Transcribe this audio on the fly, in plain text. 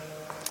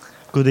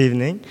Good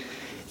evening.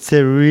 It's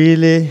a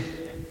really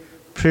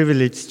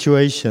privileged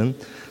situation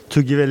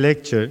to give a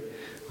lecture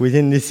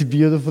within this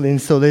beautiful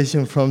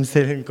installation from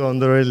Selin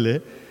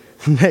Condorelli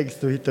next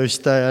to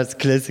Hitoshi Tayar's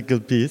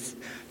classical piece.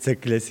 It's a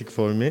classic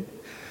for me.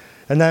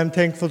 And I'm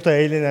thankful to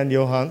Eileen and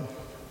Johan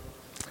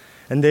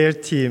and their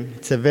team.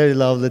 It's a very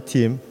lovely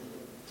team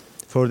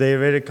for their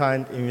very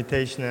kind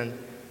invitation and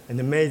an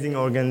amazing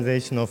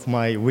organization of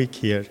my week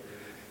here.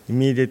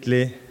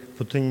 Immediately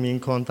putting me in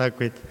contact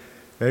with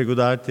very good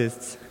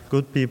artists,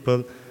 good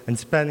people, and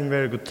spending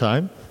very good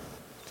time.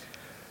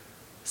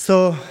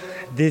 So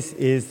this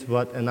is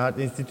what an art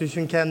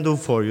institution can do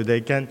for you.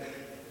 They can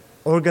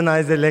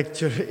organize a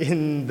lecture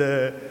in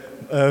the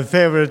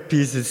favorite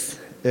pieces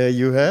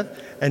you have,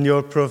 and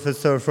your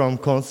professor from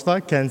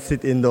Konstfack can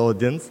sit in the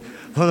audience.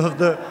 One of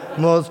the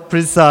most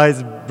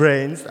precise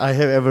brains I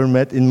have ever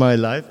met in my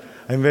life.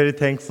 I'm very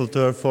thankful to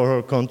her for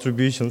her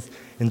contributions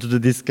into the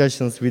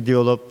discussions we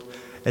developed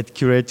at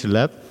Curator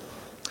Lab.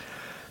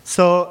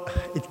 So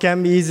it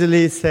can be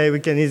easily say, we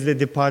can easily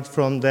depart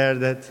from there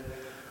that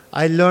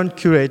I learned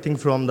curating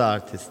from the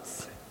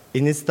artists.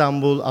 In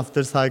Istanbul,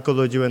 after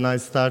psychology, when I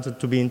started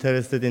to be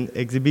interested in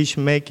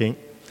exhibition making,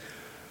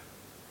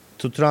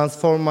 to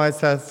transform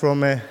myself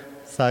from a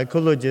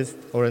psychologist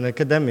or an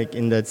academic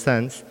in that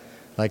sense,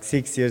 like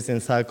 6 years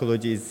in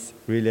psychology is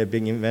really a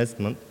big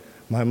investment.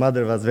 My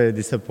mother was very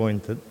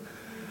disappointed.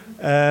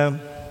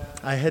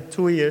 I had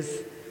 2 years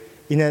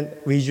in a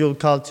visual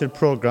culture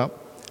program,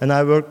 and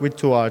I worked with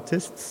 2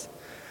 artists.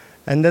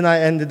 And then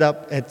I ended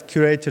up at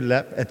Curator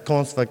Lab at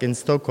Konstfack in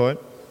Stockholm.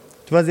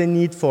 It was a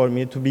need for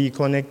me to be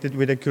connected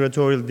with a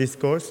curatorial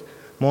discourse.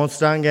 Måns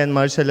Range and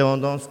Marsha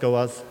Lewandowska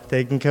was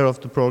taking care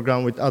of the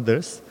program with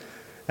others.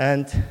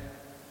 And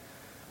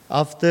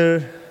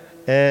after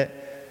a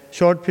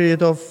short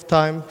period of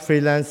time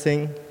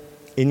freelancing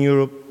in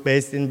Europe,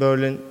 based in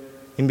Berlin,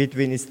 in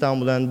between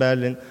Istanbul and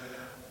Berlin,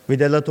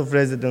 with a lot of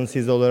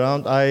residencies all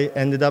around, I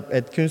ended up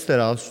at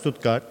Künstlerhaus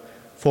Stuttgart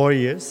 4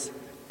 years.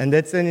 And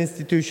that's an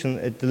institution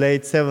at the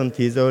late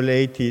 70s,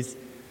 early 80s,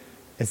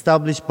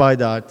 established by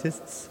the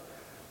artists.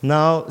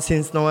 Now,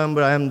 since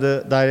November, I am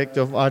the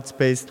director of Art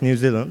Space New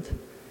Zealand.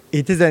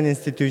 It is an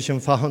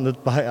institution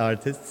founded by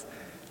artists.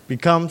 It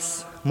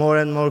becomes more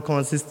and more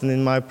consistent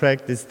in my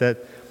practice that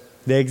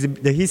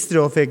the history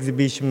of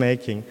exhibition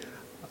making,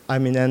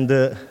 and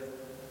the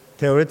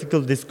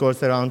theoretical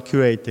discourse around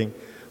curating,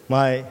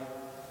 my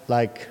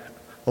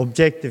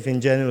objective in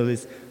general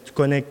is to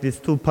connect these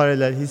 2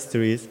 parallel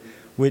histories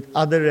with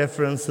other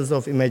references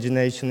of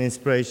imagination,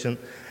 inspiration,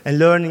 and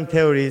learning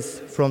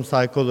theories from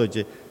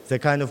psychology. It's a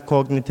kind of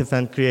cognitive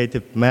and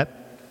creative map.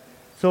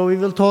 So we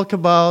will talk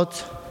about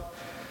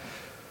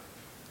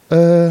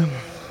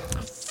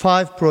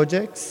 5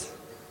 projects,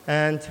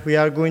 and we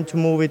are going to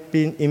move it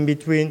in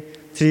between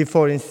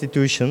 3-4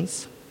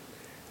 institutions.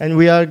 And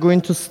we are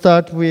going to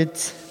start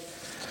with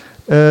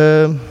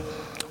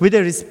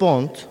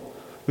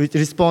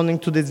responding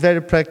to this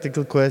very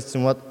practical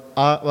question,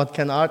 what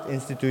can art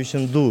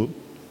institutions do?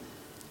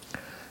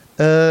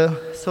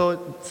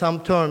 So some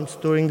terms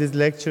during this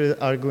lecture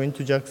are going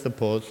to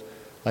juxtapose,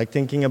 like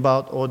thinking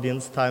about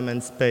audience, time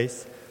and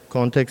space,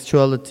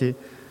 contextuality,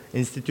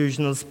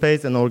 institutional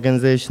space and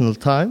organizational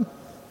time.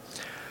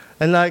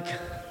 And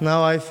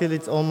now I feel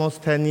it's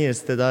almost 10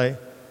 years that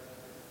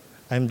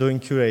I'm doing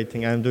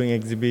curating, I'm doing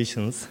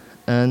exhibitions.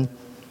 And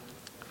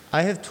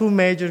I have 2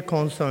 major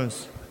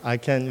concerns. I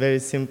can very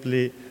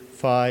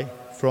simplify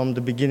from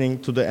the beginning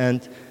to the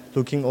end,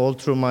 looking all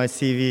through my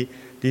CV.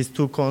 These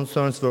 2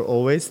 concerns were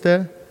always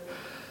there.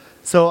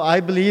 So I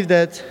believe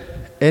that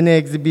any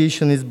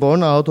exhibition is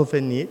born out of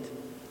a need,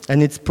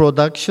 and its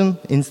production,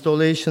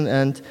 installation,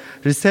 and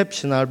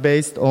reception are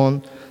based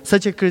on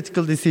such a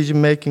critical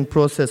decision-making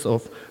process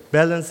of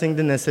balancing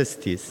the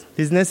necessities.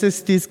 These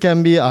necessities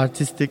can be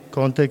artistic,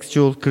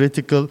 contextual,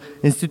 critical,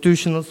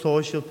 institutional,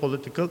 social,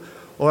 political,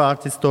 or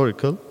art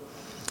historical.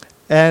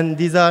 And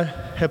these are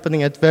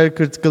happening at very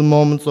critical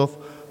moments of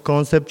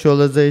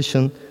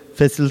conceptualization,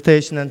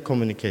 facilitation, and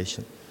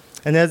communication.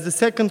 And as the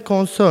second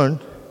concern,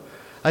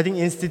 I think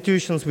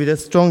institutions with a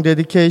strong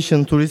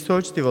dedication to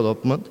research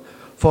development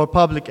for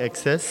public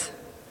access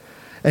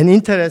and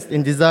interest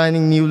in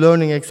designing new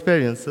learning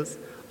experiences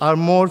are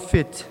more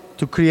fit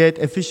to create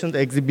efficient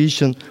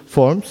exhibition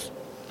forms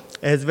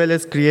as well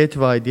as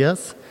creative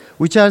ideas,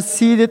 which are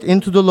seeded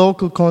into the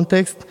local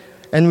context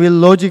and will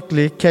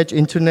logically catch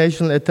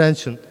international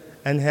attention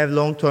and have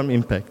long-term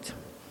impact.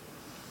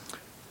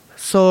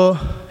 So,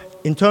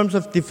 in terms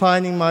of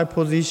defining my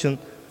position,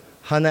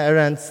 Hannah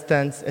Arendt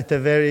stands at a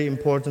very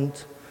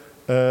important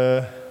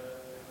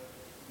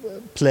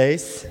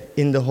place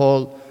in the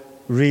whole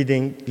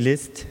reading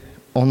list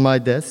on my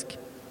desk.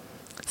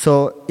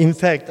 So, in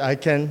fact, I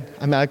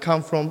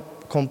come from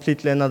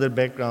completely another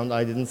background.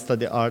 I didn't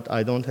study art.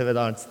 I don't have an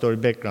art story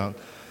background.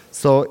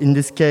 So, in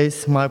this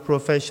case, my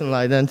professional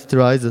identity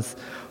rises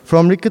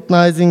from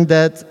recognizing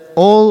that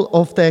all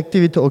of the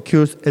activity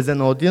occurs as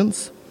an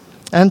audience,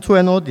 and to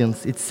an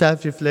audience, it's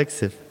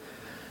self-reflexive.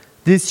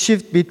 This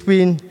shift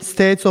between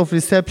states of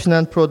reception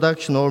and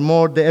production, or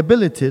more, the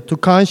ability to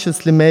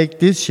consciously make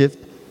this shift,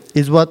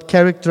 is what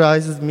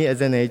characterizes me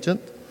as an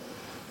agent.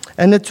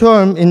 And a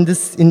term in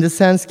the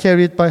sense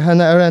carried by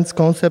Hannah Arendt's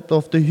concept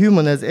of the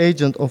human as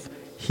agent of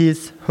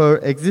his, her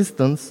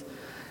existence,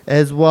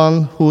 as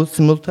one who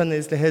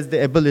simultaneously has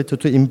the ability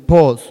to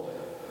impose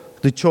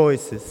the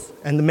choices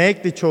and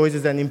make the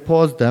choices and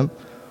impose them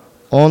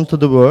onto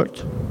the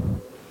world.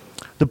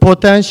 The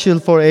potential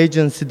for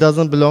agency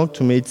doesn't belong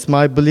to me. It's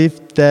my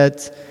belief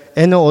that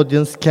any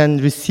audience can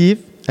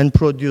receive and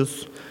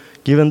produce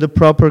given the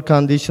proper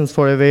conditions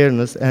for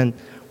awareness. And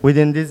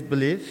within this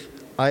belief,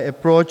 I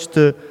approached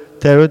the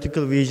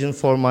theoretical vision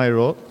for my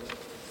role.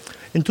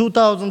 In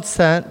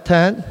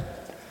 2010,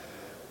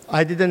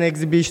 I did an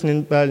exhibition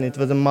in Berlin. It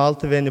was a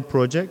multi-venue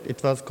project.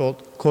 It was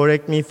called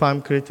Correct Me If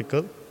I'm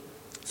Critical.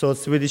 So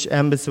Swedish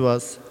Embassy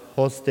was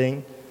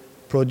hosting,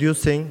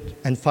 producing,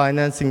 and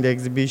financing the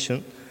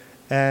exhibition.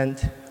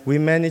 And we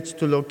managed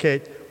to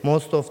locate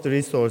most of the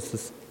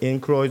resources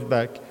in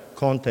Kreuzberg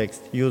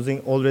context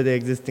using already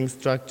existing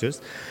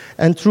structures.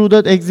 And through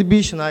that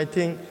exhibition, I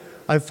think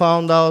I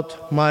found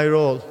out my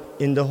role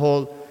in the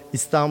whole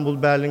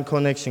Istanbul-Berlin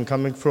connection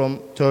coming from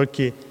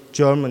Turkey.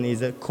 Germany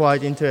is a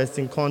quite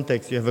interesting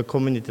context. You have a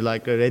community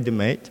like a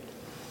ready-made.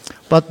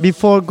 But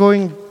before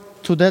going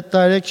to that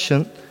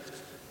direction,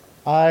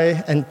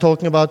 and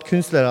talking about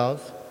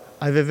Künstlerhaus,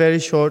 I have a very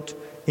short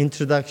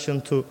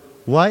introduction to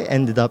why I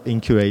ended up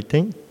in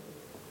curating.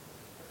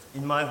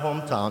 In my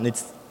hometown,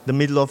 it's the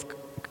middle of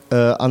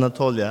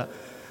Anatolia.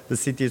 The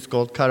city is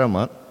called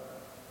Karaman.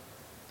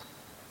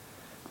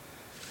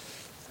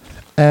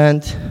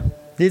 And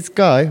this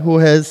guy who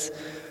has,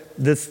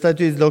 the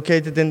statue is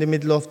located in the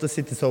middle of the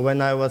city. So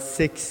when I was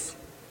 6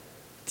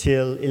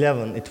 till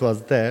 11, it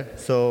was there.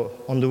 So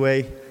on the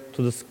way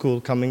to the school,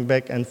 coming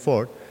back and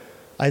forth,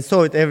 I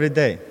saw it every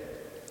day.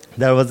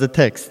 There was a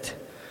text.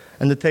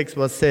 And the text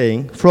was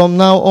saying, from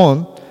now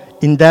on,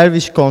 in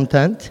Dervish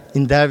content,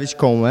 in Dervish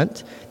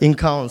convent, in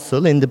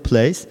council, in the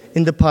place,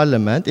 in the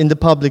parliament, in the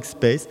public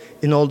space,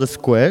 in all the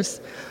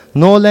squares,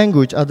 no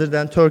language other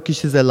than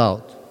Turkish is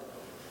allowed.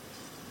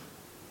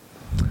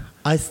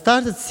 I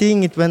started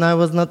seeing it when I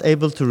was not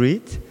able to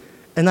read.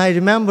 And I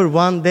remember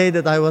one day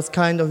that I was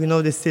kind of,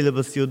 the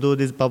syllabus, you do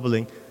this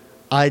bubbling.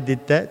 I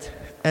did that.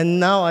 And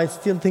now I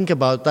still think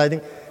about it. I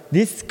think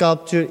this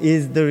sculpture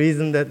is the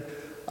reason that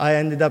I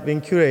ended up in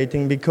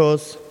curating,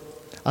 because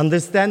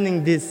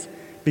understanding this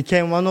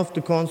became one of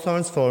the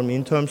concerns for me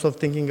in terms of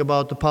thinking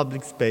about the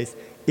public space,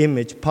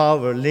 image,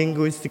 power,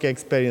 linguistic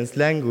experience,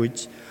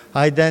 language,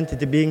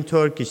 identity, being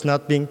Turkish,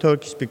 not being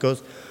Turkish,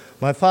 because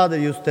my father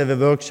used to have a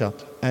workshop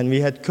and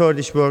we had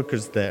Kurdish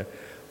workers there.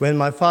 When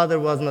my father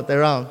was not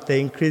around, they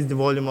increased the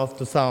volume of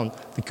the sound,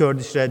 the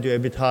Kurdish radio a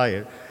bit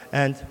higher.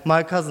 And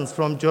my cousins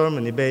from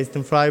Germany, based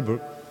in Freiburg,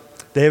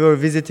 they were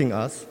visiting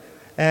us.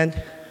 And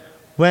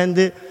when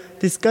the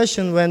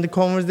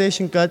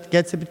conversation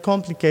gets a bit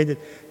complicated,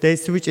 they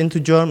switch into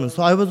German.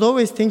 So I was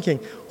always thinking,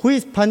 who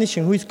is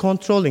punishing, who is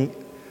controlling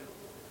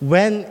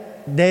when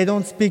they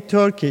don't speak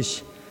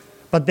Turkish?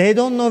 But they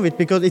don't know it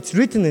because it's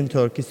written in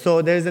Turkish.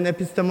 So there's an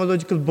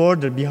epistemological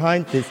border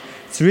behind this.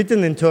 It's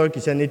written in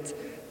Turkish and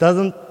it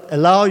doesn't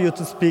allow you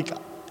to speak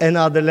any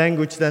other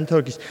language than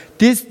Turkish.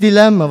 This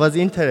dilemma was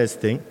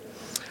interesting.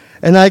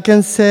 And I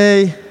can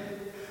say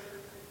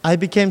I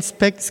became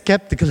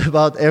skeptical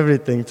about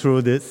everything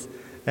through this.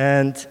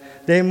 And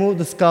they moved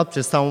the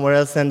sculpture somewhere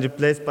else and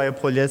replaced by a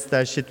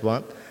polyester sheet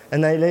one.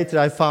 And later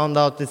I found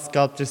out this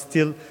sculpture is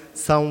still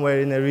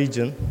somewhere in a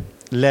region,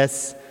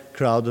 less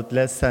crowded,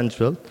 less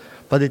central,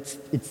 but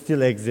it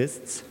still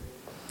exists.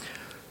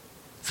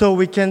 So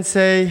we can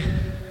say,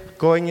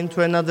 going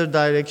into another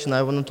direction,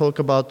 I want to talk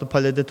about the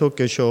Palais de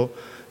Tokyo show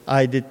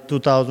I did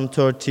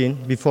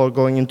 2013 before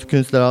going into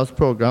Künstlerhaus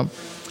program.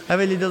 I have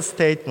a little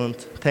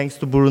statement, thanks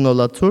to Bruno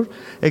Latour.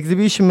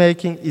 Exhibition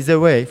making is a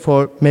way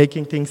for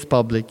making things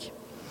public.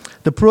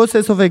 The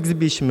process of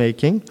exhibition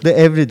making, the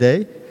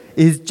everyday,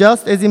 is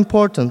just as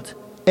important.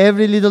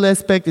 Every little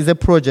aspect is a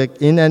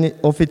project in and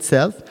of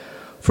itself,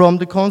 from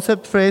the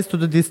concept phase to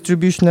the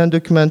distribution and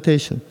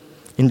documentation.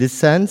 In this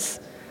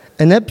sense,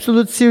 an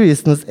absolute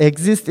seriousness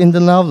exists in the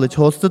knowledge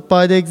hosted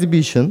by the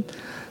exhibition,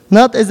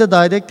 not as a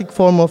didactic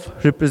form of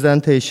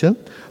representation,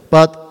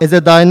 but as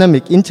a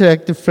dynamic,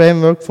 interactive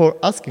framework for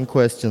asking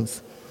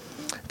questions.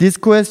 These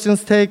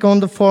questions take on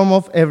the form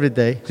of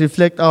everyday,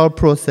 reflect our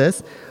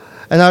process,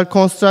 and are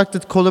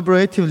constructed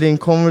collaboratively in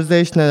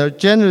conversation and are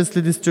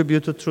generously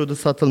distributed through the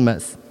subtle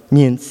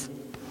means.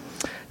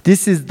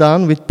 This is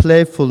done with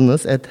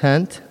playfulness at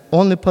hand,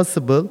 only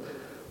possible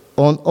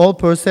on all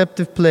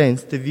perceptive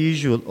planes, the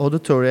visual,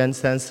 auditory, and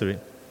sensory.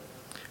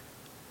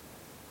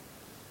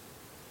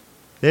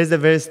 There is a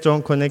very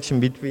strong connection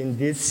between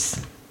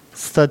this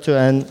statue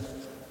and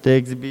the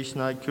exhibition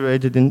I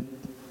curated in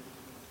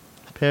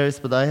Paris,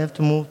 but I have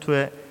to move to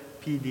a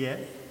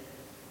PDF,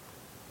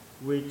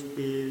 which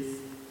is...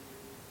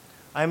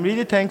 I'm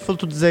really thankful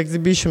to this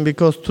exhibition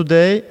because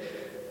today,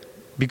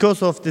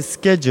 because of the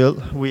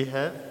schedule we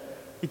have,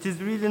 it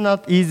is really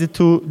not easy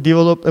to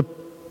develop a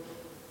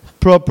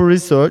proper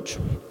research,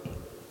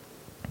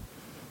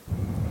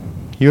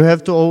 you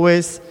have to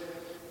always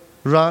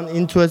run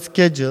into a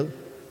schedule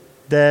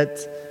that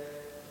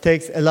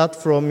takes a lot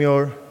from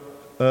your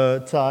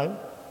time.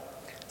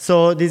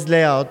 So this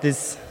layout,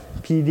 this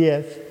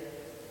PDF,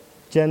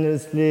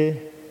 generously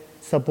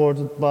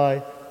supported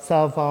by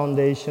SAV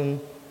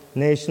Foundation,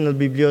 National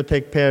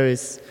Bibliothèque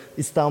Paris,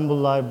 Istanbul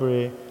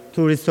Library,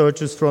 2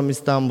 researchers from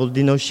Istanbul,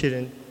 Dino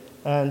Shirin,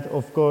 and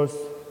of course,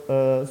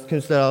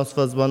 Künstlerhaus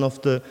was one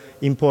of the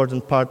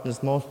important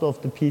partners. Most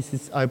of the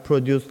pieces I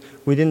produced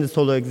within the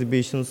solo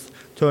exhibitions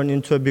turned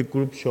into a big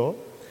group show,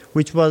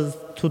 which was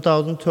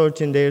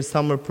 2013, their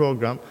summer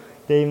program.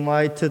 They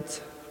invited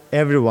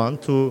everyone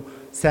to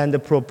send a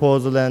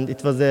proposal, and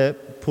it was a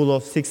pool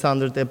of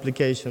 600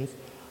 applications.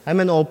 I'm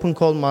an open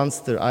call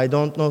monster. I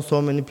don't know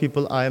so many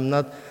people. I am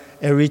not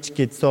a rich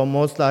kid, so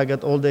mostly I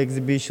got all the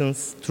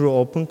exhibitions through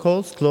open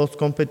calls, closed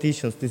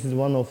competitions. This is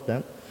one of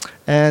them.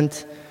 And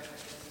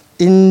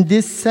in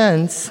this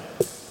sense,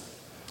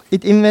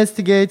 it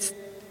investigates,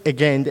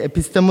 again, the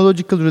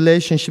epistemological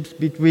relationships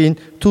between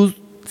 2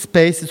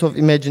 spaces of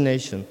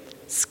imagination,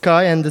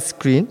 sky and the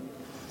screen.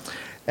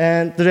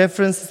 And the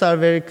references are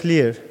very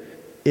clear.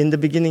 In the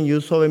beginning, you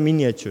saw a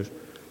miniature.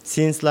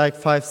 Since like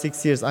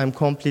 5-6 years, I'm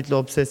completely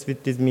obsessed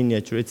with this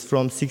miniature. It's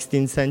from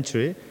 16th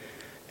century.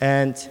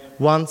 And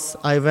once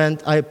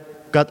I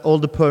got all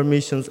the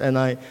permissions, and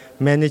I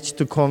managed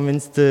to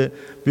convince the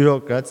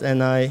bureaucrats,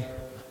 and I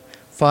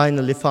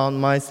finally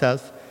found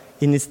myself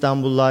in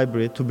Istanbul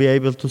Library to be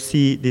able to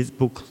see this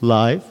book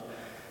live.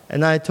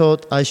 And I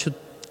thought I should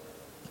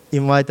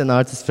invite an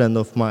artist friend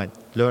of mine,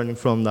 learning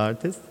from the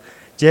artist.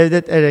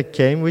 Cevdet Erek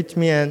came with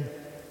me, and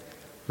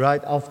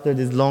right after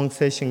this long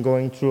session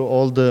going through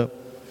all the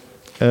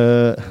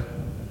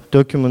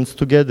documents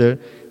together,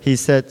 he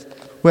said,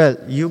 well,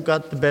 you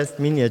got the best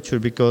miniature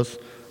because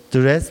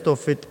the rest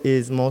of it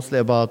is mostly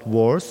about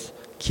wars,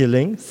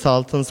 killing,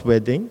 sultan's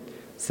wedding,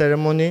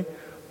 ceremony,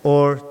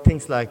 or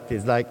things like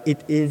this. Like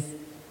it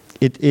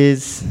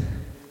is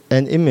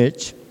an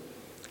image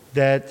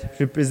that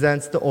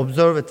represents the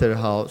observatory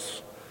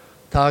house.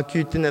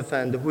 Taqiyuddin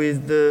Efendi, who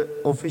is the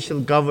official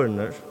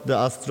governor, the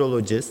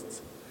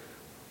astrologist,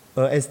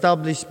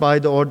 established by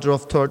the order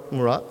of 3rd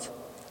Murat,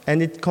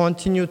 and it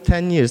continued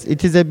 10 years.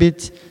 It is a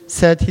bit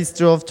sad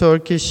history of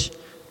Turkish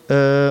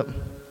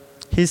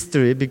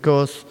history,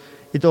 because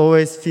it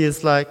always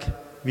feels like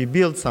we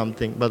build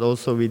something, but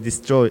also we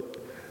destroy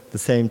the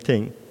same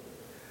thing.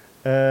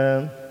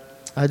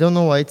 I don't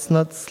know why it's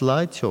not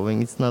slide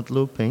showing, it's not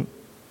looping.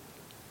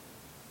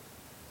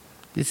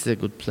 This is a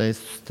good place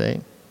to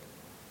stay.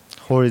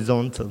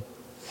 Horizontal.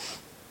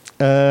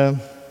 And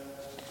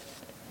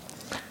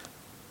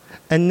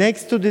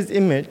next to this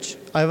image,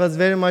 I was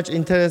very much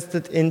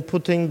interested in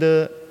putting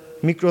the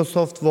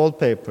Microsoft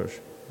wallpaper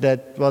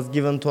that was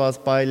given to us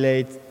by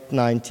late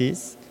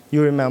 90s.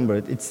 You remember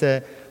it. It's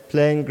a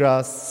plain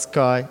grass,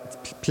 sky,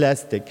 it's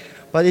plastic.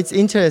 But it's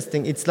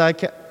interesting. It's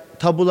like a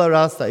tabula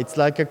rasa. It's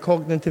like a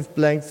cognitive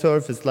blank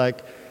surface.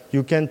 Like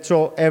you can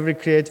throw every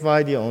creative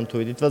idea onto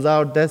it. It was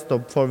our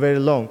desktop for very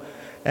long.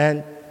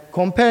 And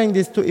comparing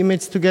these 2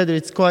 images together,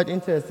 it's quite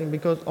interesting,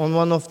 because on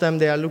one of them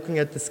they are looking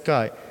at the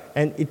sky.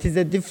 And it is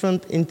a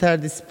different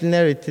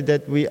interdisciplinarity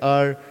that we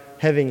are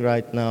having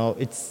right now.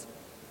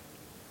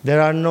 There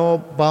are no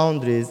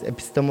boundaries,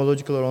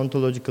 epistemological or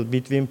ontological,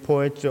 between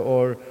poetry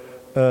or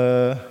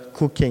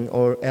cooking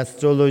or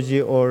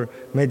astrology or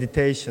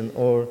meditation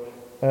or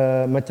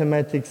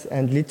mathematics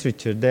and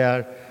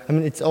literature.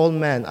 It's all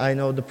man. I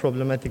know the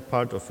problematic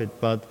part of it,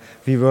 but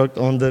we worked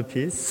on the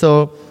piece.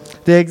 So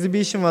the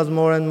exhibition was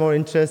more and more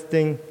interested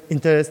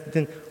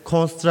in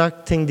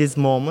constructing this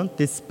moment,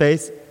 this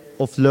space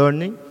of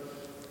learning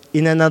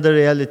in another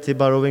reality,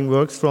 borrowing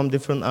works from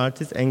different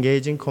artists,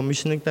 engaging,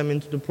 commissioning them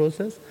into the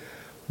process,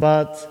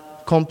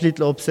 but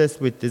completely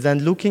obsessed with this.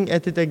 And looking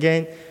at it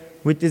again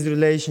with this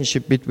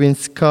relationship between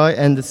sky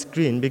and the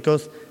screen,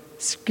 because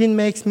screen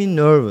makes me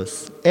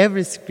nervous.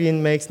 Every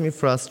screen makes me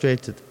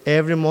frustrated.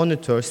 Every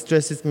monitor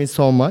stresses me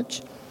so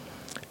much.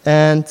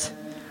 And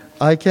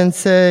I can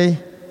say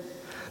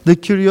the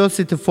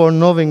curiosity for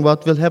knowing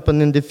what will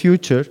happen in the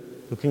future,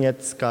 looking at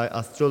the sky,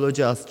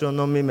 astrology,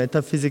 astronomy,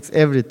 metaphysics,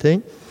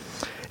 everything,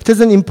 it is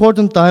an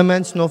important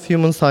dimension of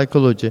human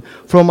psychology.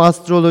 From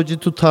astrology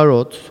to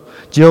tarot,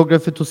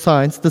 geography to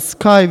science, the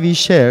sky we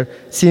share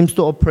seems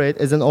to operate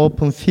as an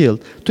open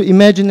field to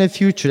imagine a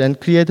future and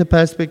create a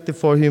perspective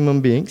for human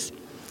beings.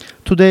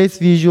 Today's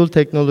visual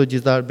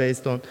technologies are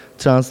based on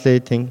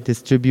translating,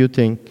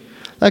 distributing,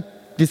 like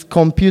this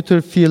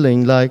computer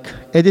feeling, like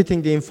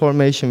editing the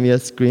information via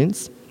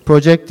screens,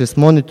 projectors,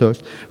 monitors,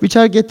 which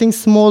are getting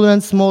smaller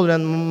and smaller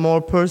and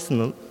more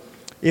personal.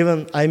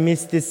 Even I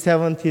miss this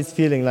 70s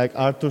feeling, like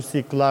Arthur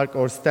C. Clarke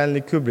or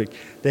Stanley Kubrick.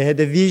 They had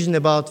a vision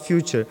about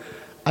future.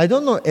 I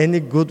don't know any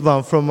good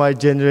one from my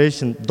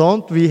generation.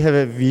 Don't we have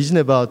a vision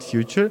about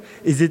future?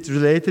 Is it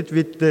related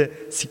with the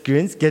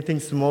screens getting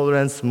smaller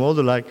and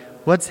smaller? Like,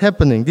 what's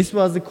happening? This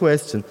was the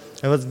question.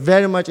 I was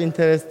very much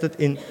interested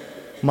in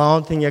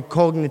mounting a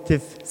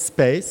cognitive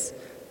space,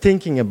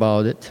 thinking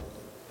about it.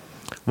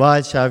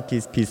 While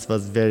Shavki's piece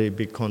was very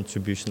big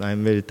contribution,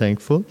 I'm very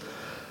thankful.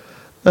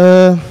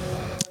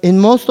 In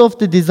most of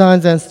the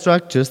designs and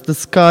structures, the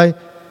sky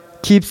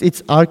keeps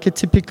its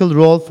archetypical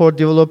role for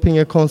developing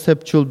a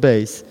conceptual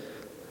base.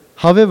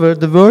 However,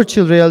 the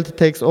virtual reality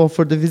texts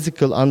offer the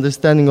physical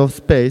understanding of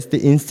space.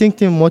 The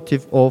instinctive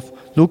motive of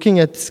looking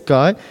at the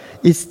sky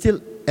is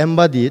still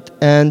embodied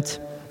and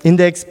in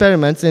the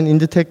experiments and in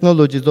the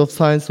technologies of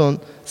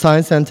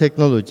science and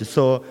technology.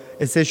 So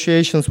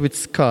associations with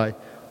sky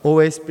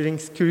always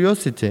brings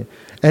curiosity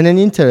and an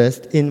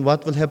interest in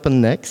what will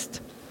happen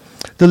next.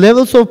 The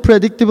levels of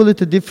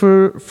predictability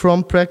differ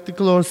from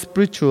practical or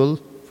spiritual.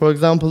 For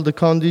example, the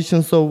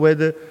conditions of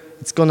whether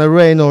it's going to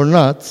rain or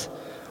not,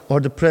 or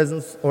the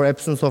presence or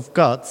absence of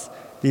gods.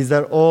 These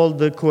are all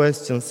the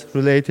questions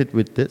related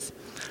with this.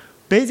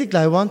 Basically,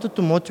 I wanted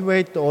to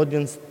motivate the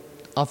audience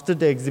after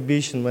the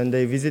exhibition, when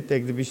they visit the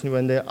exhibition,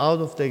 when they're out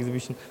of the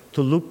exhibition,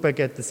 to look back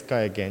at the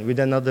sky again with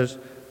another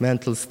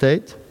mental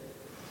state.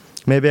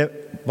 Maybe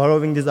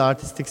borrowing this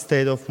artistic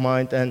state of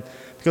mind, and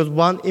because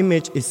one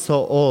image is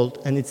so old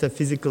and it's a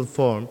physical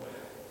form,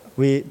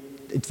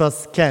 it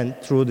was scanned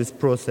through this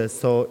process,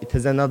 so it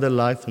has another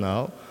life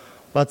now.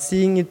 But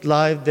seeing it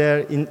live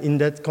there in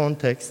that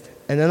context,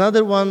 and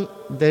another one,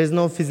 there is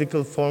no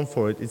physical form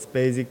for it. It's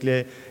basically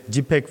a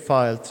JPEG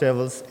file,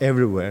 travels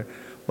everywhere.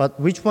 But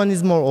which one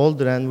is more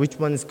older and which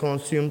one is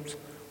consumed,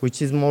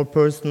 which is more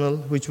personal,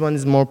 which one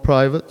is more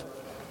private?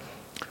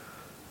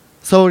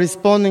 So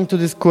responding to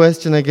this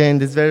question again,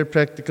 this very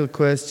practical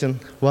question,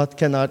 what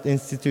can art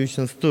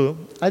institutions do?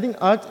 I think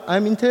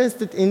I'm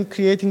interested in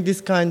creating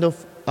this kind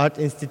of art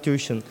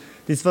institution.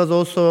 This was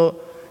also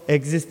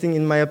existing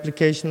in my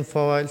application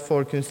file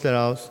for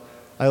Künstlerhaus.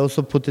 I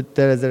also put it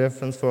there as a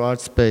reference for art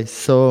space.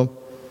 So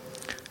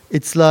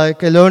it's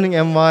like a learning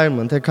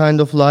environment, a kind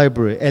of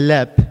library, a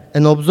lab,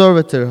 an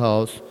observatory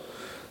house.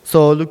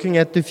 So looking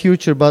at the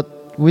future,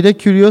 but with a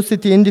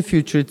curiosity in the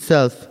future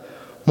itself,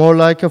 more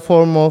like a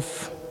form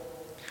of,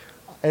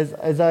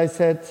 as I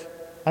said,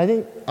 I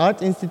think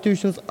art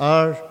institutions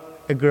are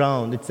a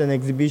ground, it's an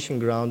exhibition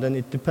ground, and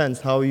it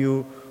depends how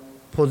you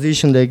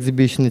position the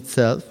exhibition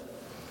itself.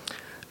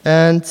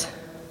 And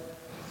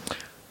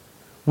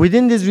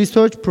within this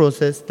research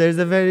process, there's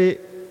a very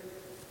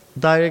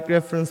direct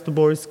reference to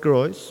Boris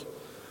Groys.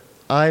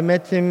 I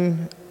met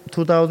him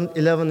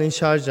 2011 in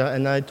Sharjah,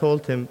 and I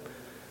told him,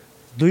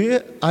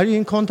 are you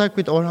in contact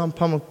with Orhan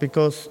Pamuk?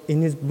 Because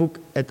in his book,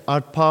 At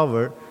Art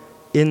Power,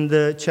 in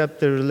the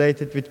chapter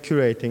related with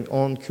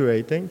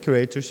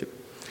curatorship,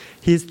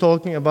 he's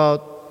talking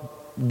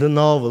about the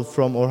novel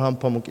from Orhan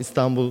Pamuk,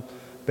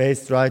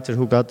 Istanbul-based writer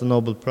who got the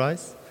Nobel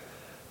Prize.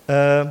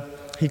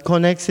 He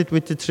connects it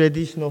with the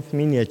tradition of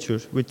miniature,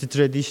 with the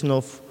tradition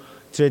of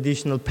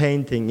traditional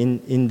painting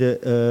in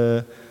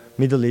the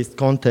Middle East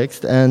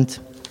context. And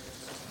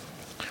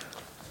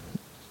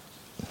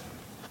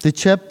the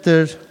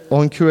chapter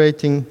on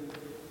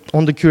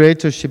the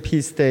curatorship,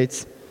 he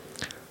states,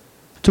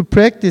 to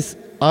practice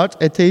art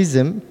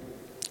atheism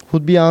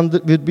would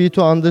be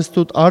to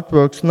understood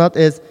artworks not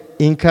as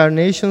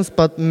incarnations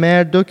but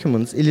mere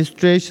documents,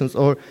 illustrations,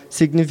 or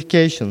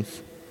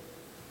significations.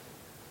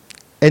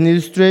 An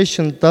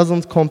illustration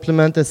doesn't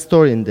complement a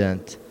story in the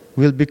end,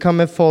 will become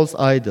a false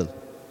idol,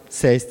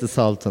 says the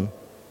Sultan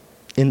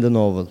in the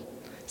novel.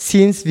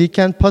 Since we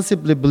can't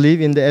possibly believe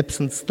in the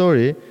absent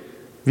story,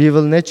 we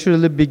will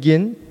naturally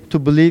begin to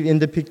believe in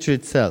the picture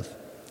itself.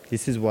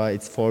 This is why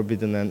it's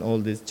forbidden, and all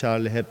this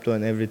Charlie Hebdo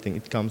and everything,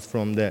 it comes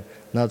from there,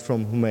 not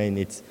from Khomeini.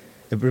 It's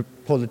a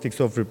politics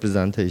of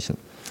representation.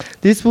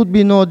 This would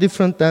be no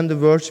different than the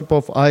worship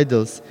of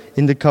idols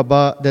in the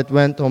Kaaba that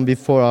went on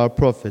before our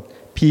Prophet.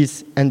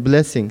 Peace and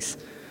blessings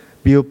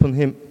be upon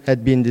him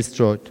had been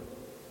destroyed.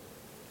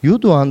 You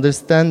do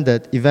understand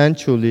that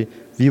eventually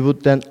we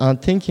would then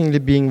unthinkingly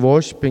be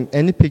worshipping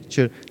any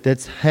picture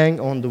that's hang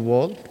on the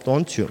wall,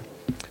 don't you?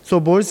 So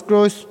Boris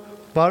Groys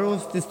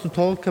borrows this to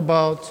talk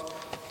about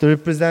the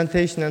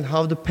representation and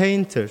how the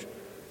painter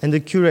and the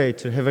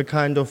curator have a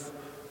kind of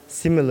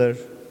similar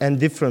and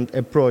different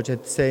approach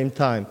at the same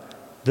time.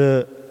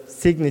 The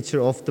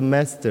signature of the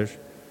master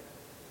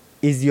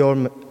is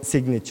your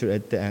signature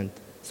at the end.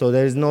 So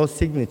there is no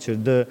signature.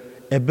 The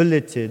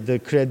ability, the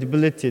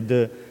credibility,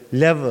 the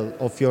level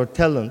of your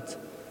talent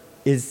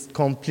is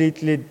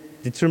completely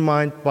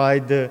determined by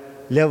the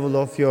level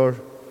of your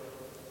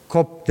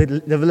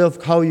the level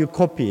of how you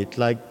copy it.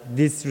 Like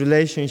this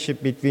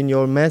relationship between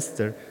your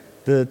master,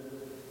 the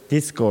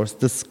discourse,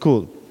 the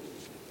school.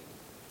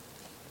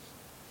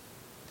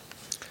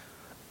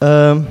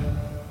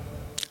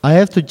 I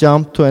have to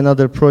jump to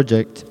another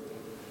project,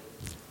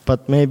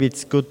 but maybe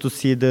it's good to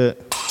see the.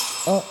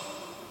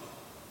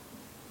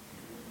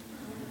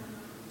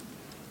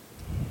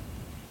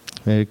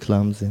 Very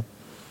clumsy.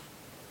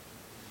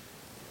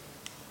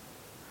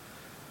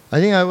 I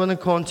think I want to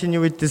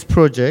continue with this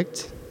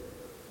project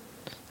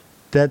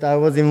that I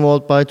was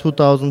involved by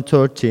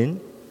 2013.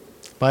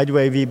 By the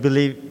way, we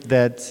believe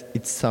that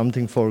it's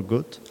something for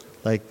good.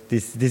 Like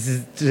this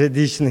is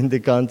tradition in the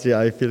country.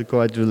 I feel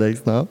quite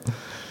relaxed now.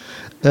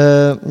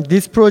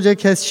 This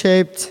project has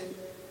shaped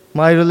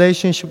my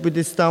relationship with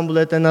Istanbul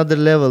at another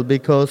level,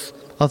 because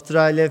after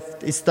I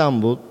left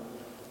Istanbul,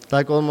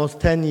 like almost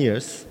 10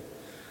 years,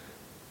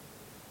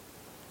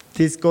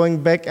 this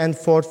going back and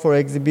forth for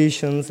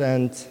exhibitions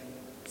and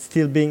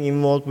still being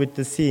involved with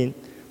the scene,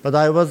 but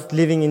I was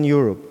living in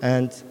Europe,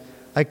 and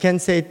I can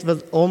say it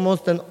was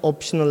almost an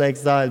optional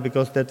exile,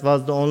 because that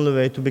was the only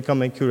way to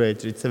become a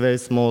curator. It's a very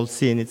small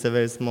scene, it's a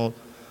very small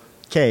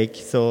cake,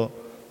 so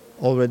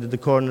already the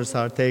corners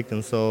are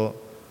taken, so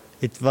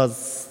it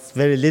was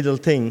very little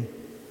thing,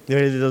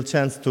 very little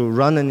chance to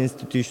run an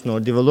institution or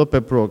develop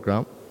a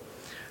program.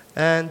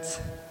 And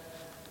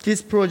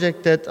this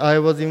project that I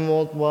was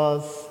involved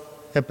was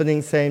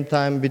happening same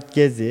time with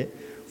Gezi.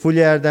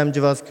 Fulya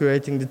Erdemci was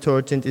curating the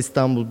 13th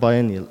Istanbul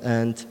Biennial,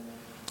 and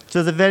it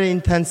was a very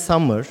intense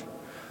summer.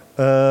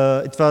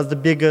 It was the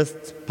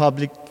biggest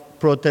public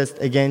protest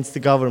against the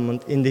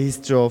government in the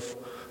history of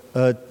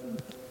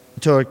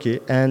Turkey,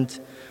 and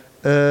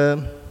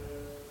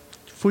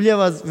Fulya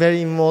was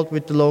very involved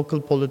with the local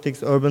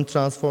politics, urban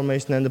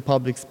transformation, and the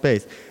public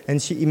space.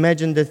 And she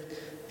imagined that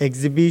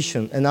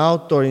exhibition, an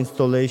outdoor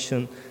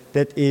installation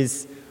that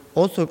is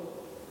also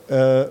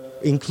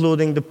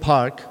including the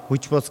park,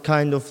 which was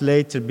kind of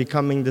later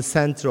becoming the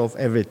center of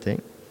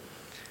everything.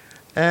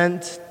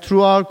 And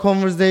through our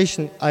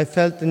conversation, I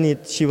felt the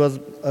need. She was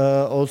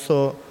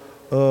also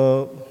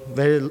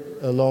very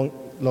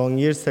long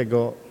years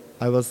ago,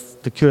 I was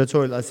the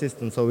curatorial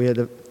assistant, so we had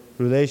a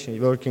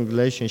working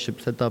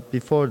relationship set up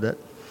before that.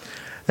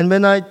 And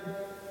when I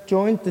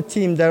joined the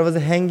team, there was a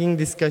hanging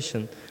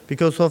discussion.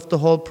 Because of the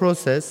whole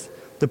process,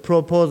 the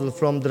proposal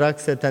from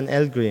Draxet and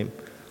Elgrim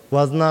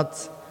was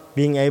not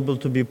being able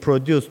to be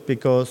produced,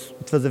 because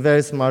it was a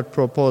very smart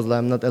proposal.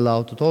 I'm not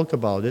allowed to talk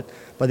about it,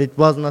 but it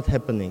was not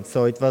happening.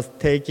 So it was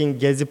taking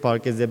Gezi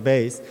Park as a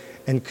base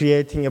and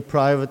creating a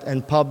private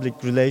and public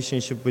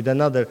relationship with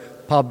another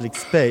public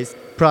space,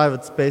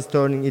 private space,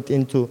 turning it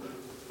into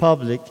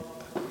public.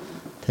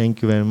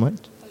 Thank you very much.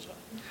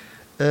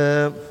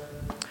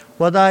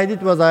 What I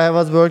did was I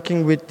was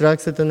working with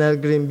Draxet and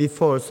Elgrim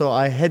before, so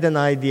I had an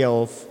idea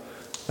of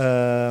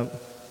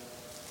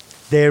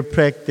their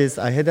practice.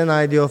 I had an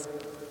idea of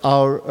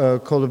our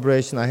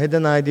collaboration. I had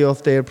an idea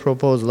of their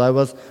proposal. I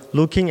was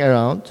looking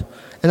around,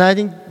 and I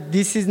think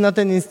this is not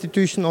an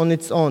institution on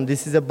its own.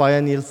 This is a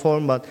biennial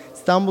form, but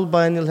Istanbul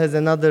Biennial has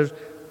another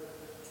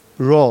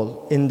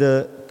role in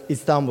the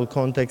Istanbul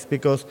context,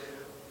 because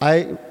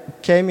when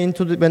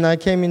I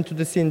came into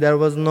the scene, there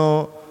was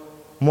no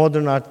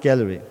modern art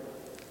gallery.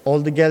 All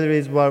the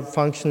galleries were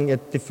functioning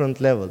at different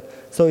levels.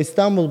 So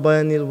Istanbul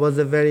Biennial was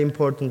a very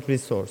important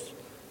resource.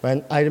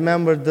 When I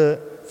remember the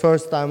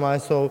first time I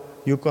saw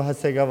Yuko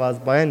Hasegawa's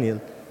Biennial,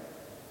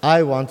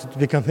 I wanted to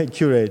become a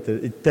curator.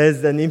 It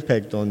has an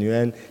impact on you,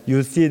 and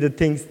you see the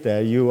things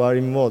there. You are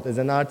involved. As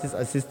an artist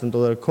assistant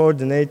or a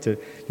coordinator,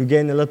 you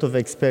gain a lot of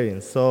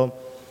experience. So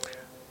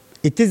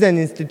it is an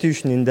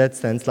institution in that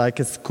sense, like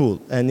a school,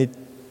 and it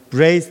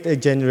raised a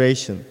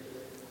generation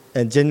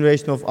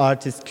of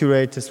artists,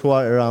 curators who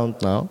are around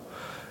now.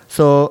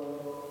 So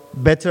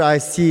better I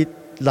see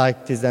it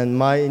like this, and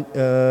my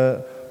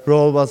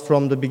role was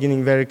from the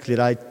beginning very clear.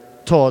 I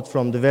thought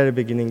from the very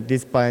beginning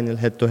this biennial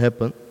had to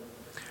happen.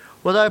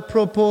 What I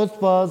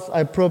proposed was,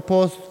 I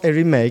proposed a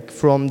remake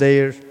from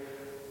their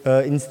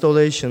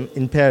installation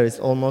in Paris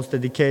almost a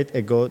decade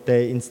ago.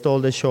 They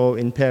installed a show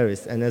in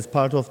Paris, and as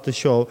part of the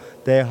show,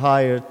 they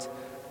hired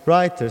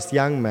writers,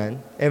 young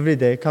men, every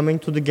day coming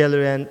to the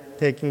gallery and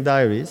taking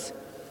diaries,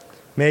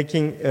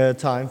 making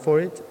time for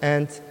it,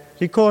 and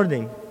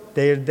recording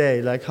their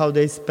day, like how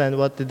they spend,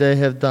 what did they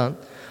have done.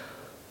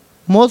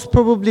 Most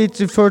probably it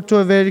referred to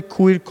a very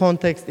queer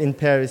context in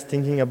Paris,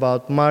 thinking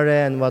about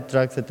Marais and what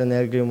Draxet and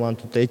Elgrim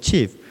wanted to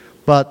achieve.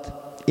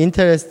 But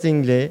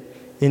interestingly,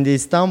 in the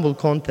Istanbul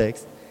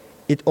context,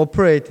 it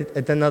operated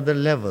at another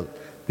level,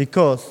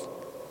 because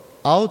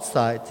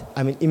outside,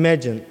 I mean,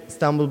 imagine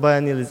Istanbul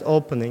Biennial is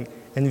opening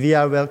and we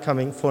are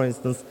welcoming, for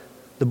instance,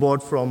 the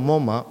board from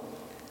MoMA,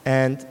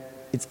 and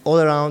it's all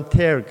around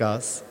tear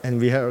gas, and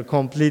we are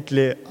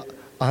completely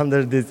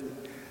under this,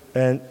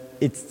 and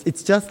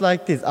it's just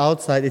like this.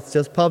 Outside, it's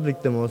just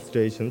public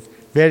demonstrations,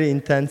 very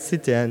intense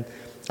city, and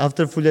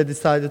after Fulya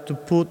decided to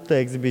put the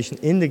exhibition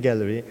in the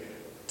gallery,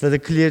 it was a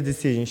clear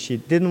decision. She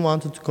didn't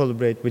want to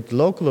collaborate with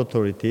local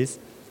authorities.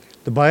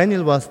 The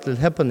biennial was still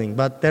happening,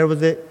 but there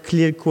was a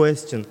clear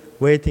question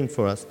waiting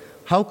for us.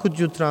 How could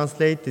you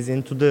translate this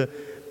into the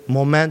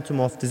momentum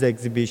of this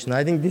exhibition?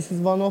 I think this is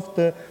one of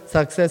the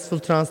successful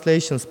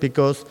translations,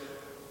 because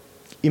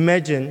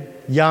imagine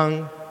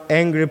young,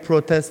 angry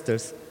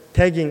protesters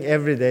tagging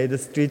every day the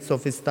streets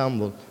of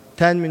Istanbul.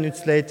 10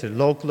 minutes later,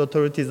 local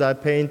authorities are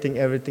painting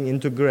everything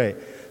into gray.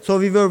 So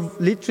we were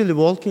literally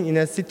walking in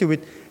a city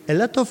with a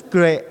lot of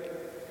gray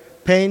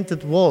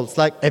painted walls,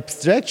 like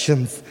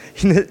abstractions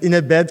in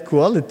a bad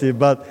quality,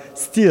 but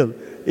still,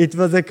 it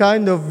was a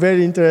kind of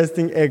very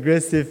interesting,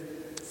 aggressive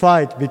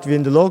fight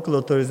between the local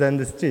authorities and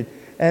the street.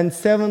 And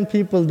 7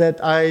 people that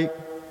I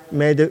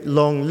made a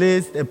long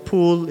list, a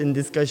pool in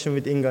discussion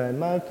with Inga and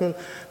Merkel,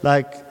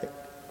 like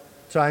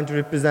trying to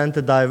represent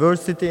the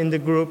diversity in the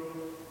group.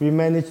 We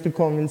managed to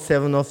convince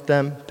 7 of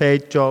them,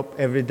 paid job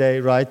every day,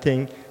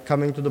 writing,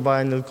 coming to the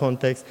biennial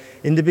context.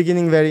 In the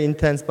beginning, very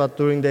intense, but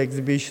during the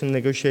exhibition,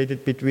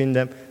 negotiated between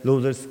them,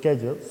 looser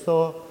schedule.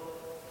 So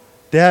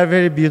they are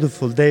very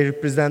beautiful. They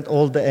represent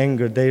all the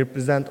anger. They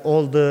represent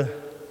all the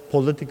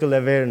political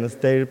awareness.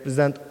 They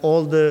represent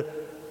all the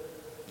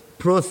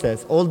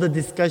process, all the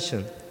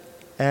discussion.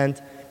 And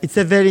it's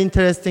a very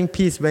interesting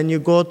piece. When you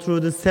go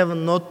through the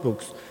 7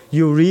 notebooks,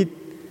 you read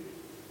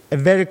a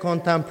very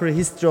contemporary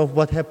history of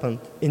what happened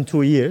in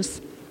 2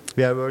 years.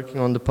 We are working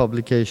on the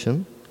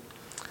publication.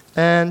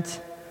 And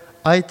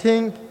I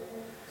think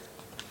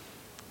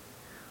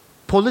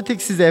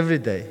politics is every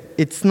day.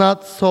 It's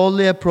not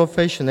solely a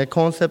profession, a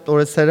concept, or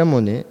a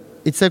ceremony.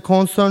 It's a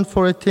concern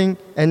for a thing,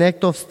 an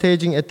act of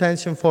staging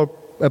attention for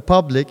a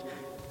public.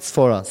 It's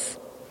for us.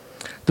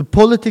 The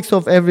politics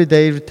of every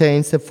day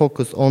retains a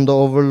focus on the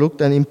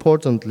overlooked and,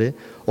 importantly,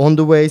 on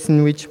the ways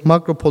in which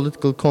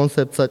macro-political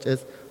concepts such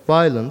as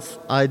violence,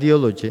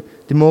 ideology,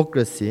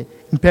 democracy,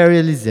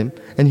 imperialism,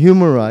 and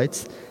human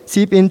rights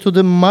seep into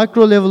the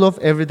micro level of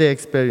everyday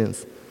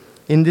experience.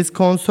 In this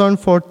concern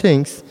for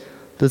things,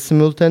 the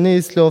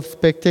simultaneity of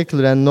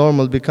spectacular and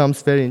normal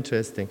becomes very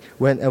interesting.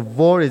 When a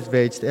war is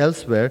waged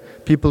elsewhere,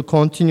 people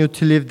continue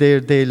to live their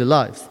daily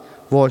lives.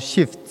 War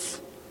shifts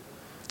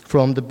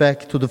from the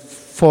back to the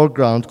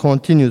foreground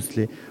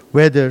continuously,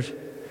 whether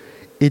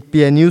it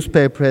be a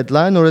newspaper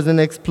headline or as an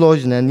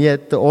explosion, and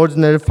yet the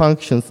ordinary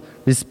functions,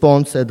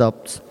 response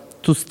adapts.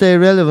 To stay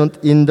relevant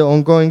in the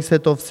ongoing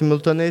set of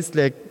simultaneous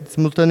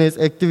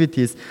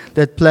activities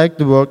that plague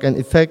the work and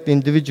affect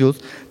individuals,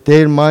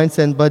 their minds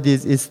and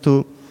bodies, is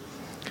to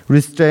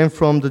restrain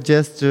from the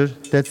gesture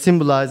that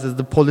symbolizes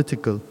the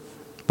political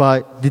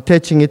by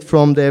detaching it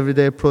from the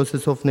everyday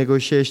process of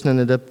negotiation and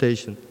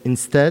adaptation.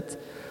 Instead,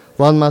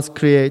 one must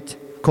create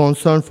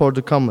concern for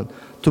the common,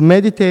 to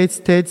meditate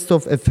states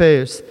of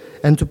affairs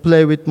and to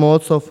play with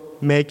modes of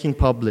making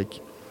public.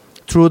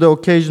 Through the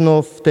occasion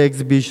of the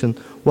exhibition,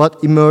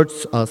 what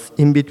emerges us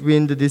in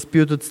between the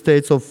disputed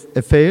states of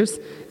affairs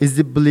is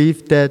the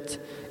belief that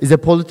is a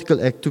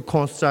political act to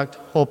construct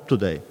hope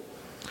today.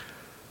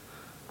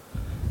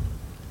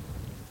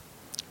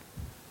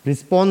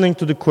 Responding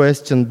to the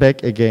question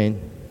back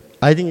again,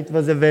 I think it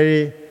was a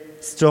very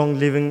strong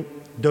living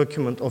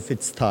document of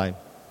its time.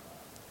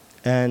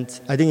 And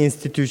I think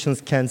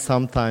institutions can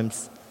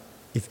sometimes,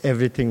 if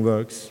everything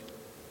works,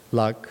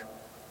 luck,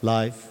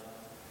 life,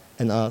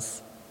 and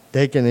us,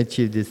 they can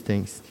achieve these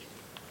things.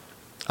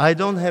 I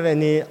don't have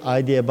any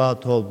idea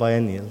about whole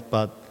biennial,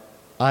 but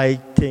I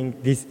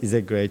think this is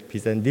a great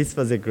piece, and this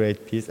was a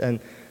great piece.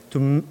 And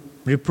to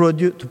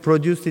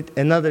produce it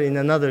in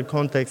another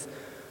context,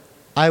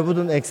 I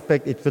wouldn't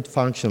expect it would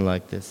function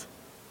like this.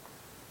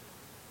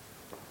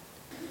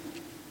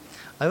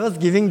 I was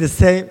giving the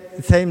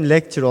same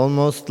lecture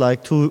almost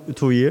like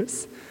two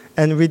years,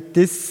 and with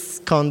this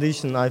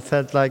condition, I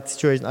felt like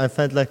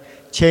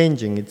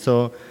changing it.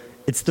 So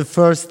it's the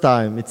first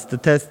time, it's the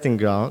testing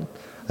ground.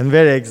 I'm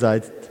very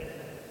excited.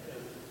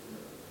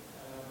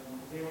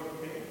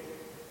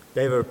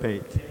 They were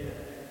paid.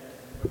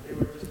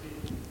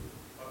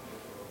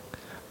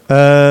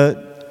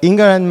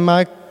 Ingar and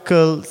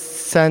Michael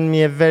sent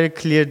me a very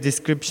clear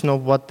description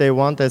of what they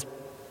want as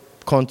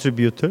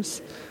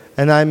contributors.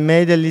 And I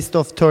made a list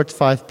of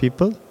 35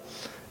 people.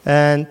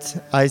 And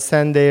I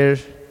sent their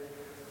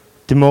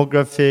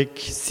demographic,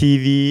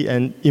 CV,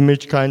 and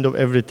image, kind of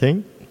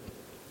everything.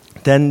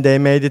 Then they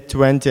made it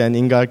 20, and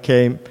Ingar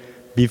came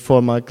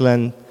before Michael,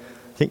 and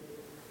I think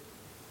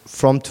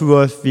from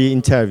 12 we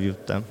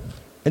interviewed them.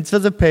 It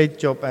was a paid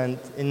job, and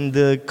in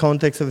the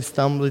context of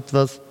Istanbul, it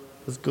was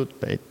good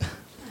paid.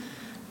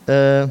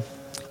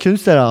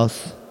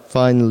 Künstlerhaus,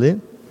 finally.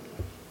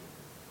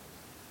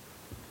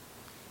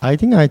 I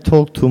think I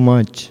talk too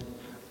much.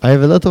 I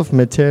have a lot of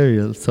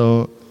material,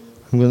 so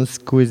I'm going to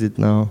squeeze it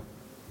now.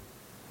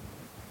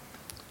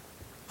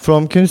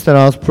 From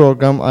Künstlerhaus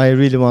program, I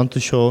really want to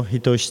show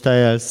Hitoshi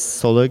Tayer's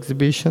solo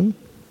exhibition.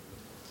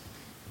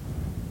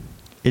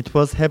 It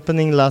was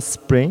happening last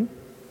spring.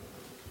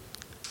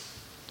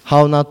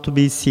 How Not to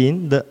Be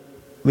Seen.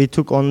 We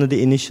took only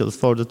the initials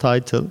for the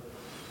title.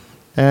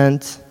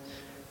 And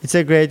it's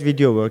a great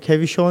video work. Have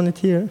you shown it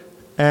here?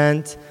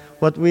 And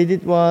what we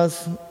did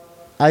was,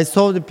 I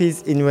saw the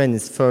piece in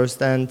Venice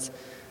first, and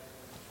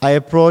I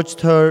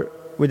approached her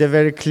with a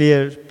very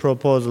clear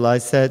proposal. I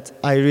said,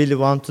 I really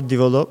want to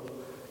develop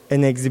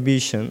an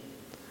exhibition,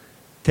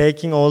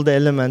 taking all the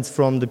elements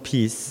from the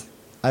piece.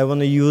 I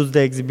want to use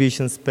the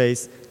exhibition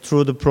space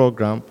through the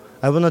program.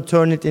 I want to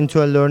turn it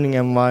into a learning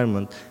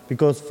environment,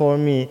 because for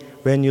me,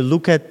 when you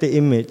look at the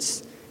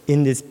image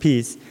in this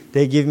piece,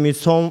 they give me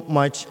so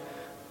much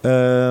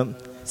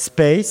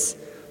space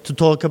to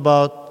talk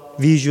about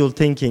visual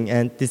thinking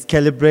and this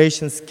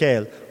calibration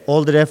scale,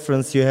 all the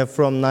reference you have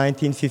from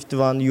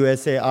 1951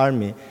 USA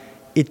Army.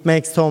 It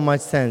makes so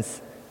much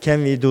sense.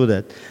 Can we do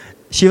that?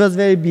 She was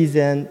very busy,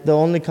 and the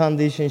only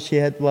condition she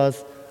had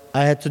was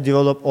I had to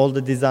develop all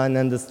the design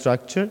and the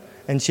structure,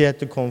 and she had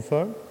to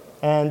confirm.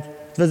 And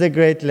it was a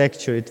great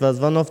lecture. It was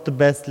one of the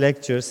best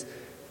lectures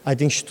I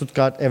think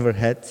Stuttgart ever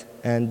had,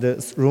 and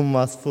the room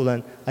was full,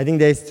 and I think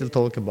they still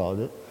talk about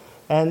it.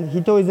 And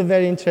Hito is a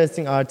very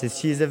interesting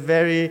artist. She's a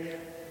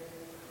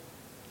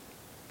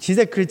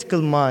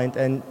critical mind,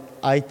 and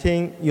I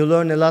think you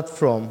learn a lot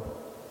from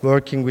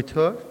working with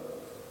her.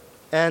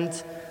 And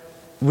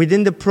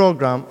within the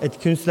program at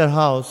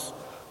Künstlerhaus,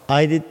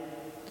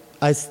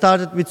 I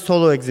started with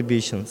solo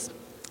exhibitions,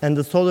 and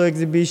the solo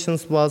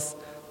exhibitions was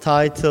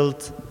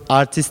titled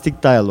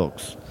Artistic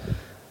Dialogues,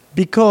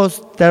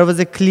 because there was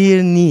a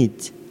clear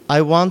need.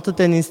 I wanted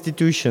an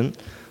institution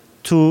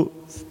to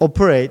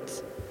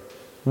operate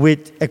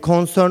with a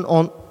concern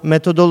on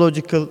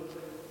methodological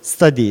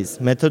studies,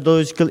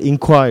 methodological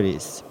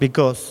inquiries,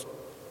 because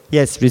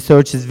yes,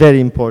 research is very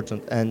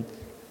important and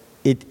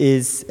it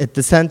is at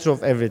the center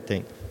of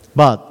everything.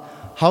 But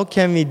how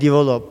can we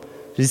develop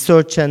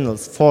research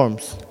channels,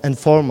 forms, and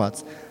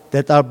formats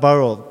that are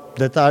borrowed,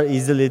 that are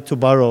easily to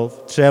borrow,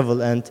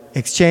 travel, and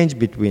exchange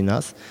between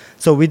us?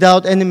 So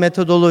without any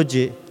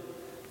methodology,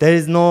 there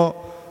is no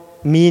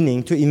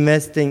meaning to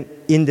investing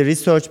in the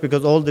research,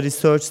 because all the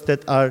research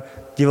that are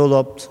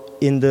developed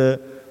in the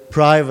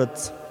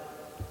private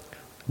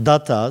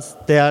data,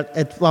 they are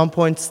at one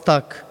point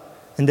stuck,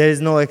 and there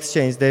is no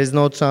exchange, there is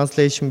no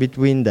translation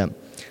between them.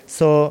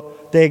 So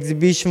the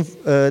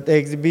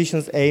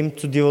exhibitions aim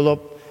to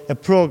develop a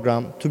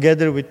program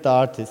together with the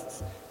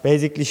artists,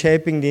 basically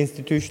shaping the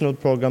institutional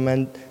program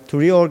and to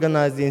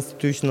reorganize the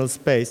institutional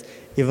space,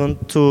 even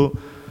to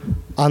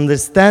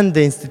understand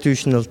the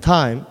institutional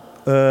time.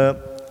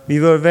 We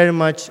were very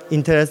much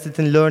interested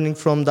in learning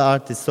from the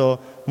artists. So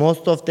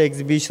most of the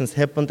exhibitions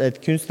happened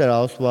at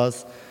Künstlerhaus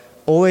was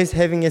always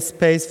having a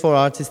space for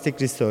artistic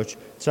research,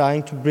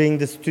 trying to bring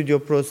the studio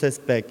process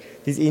back.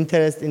 This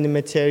interest in the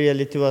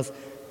materiality was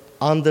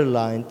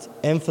underlined,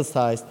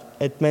 emphasized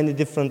at many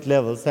different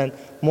levels, and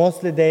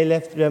mostly they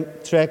left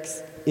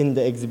tracks in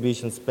the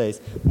exhibition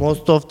space.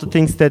 Most of the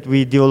things that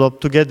we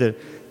developed together,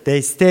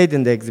 they stayed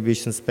in the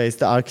exhibition space,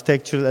 the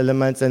architectural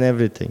elements and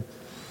everything.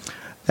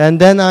 And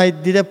then I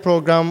did a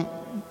program,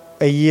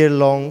 a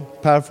year-long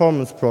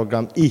performance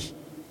program, Ich,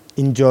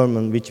 in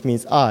German, which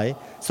means I.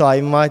 So I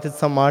invited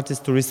some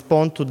artists to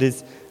respond to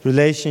this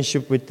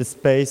relationship with the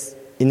space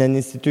in an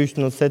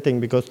institutional setting,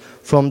 because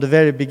from the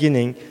very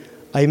beginning,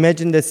 I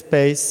imagined a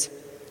space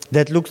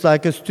that looks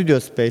like a studio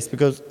space,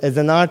 because as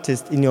an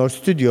artist in your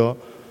studio,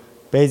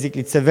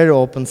 basically it's a very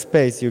open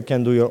space. You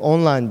can do your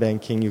online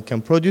banking, you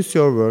can produce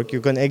your work,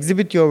 you can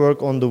exhibit your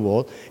work on the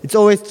wall. It's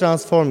always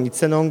transforming,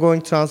 it's an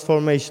ongoing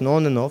transformation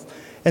on and off.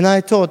 And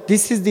I thought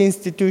this is the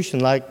institution,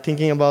 like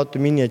thinking about the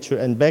miniature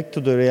and back to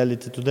the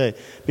reality today.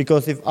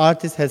 Because if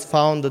artist has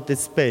founded this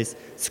space,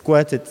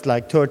 squatted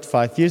like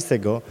 35 years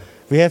ago,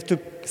 we have to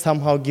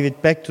somehow give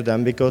it back to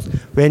them, because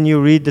when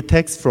you read the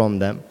text from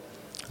them,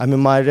 I mean,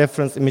 my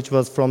reference image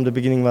was from the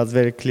beginning was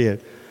very clear.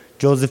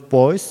 Joseph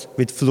Beuys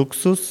with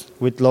Fluxus,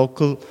 with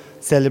local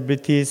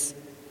celebrities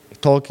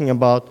talking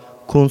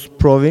about Kunst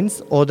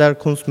Provinz oder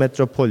Kunst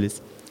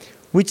Metropolis,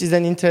 which is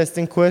an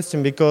interesting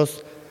question,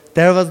 because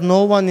there was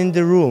no one in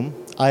the room.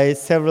 I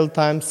several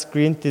times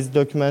screened this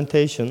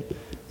documentation,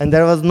 and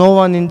there was no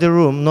one in the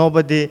room.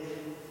 Nobody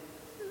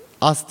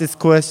asked this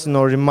question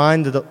or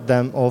reminded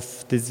them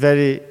of this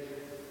very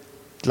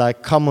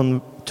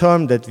common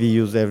term that we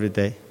use every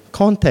day.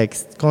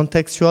 Context,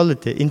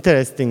 contextuality.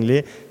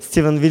 Interestingly,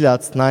 Stephen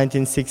Willatz,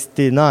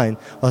 1969,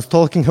 was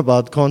talking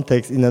about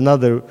context in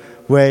another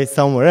way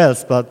somewhere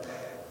else, but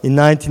in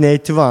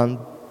 1981,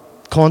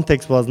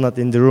 context was not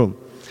in the room.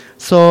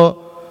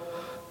 So,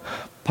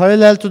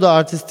 parallel to the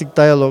artistic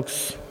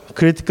dialogues,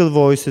 critical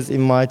voices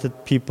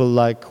invited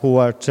people who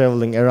are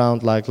traveling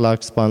around, like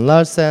Lars Van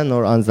Larsen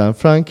or Anselm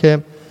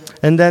Franke.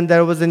 And then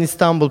there was an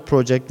Istanbul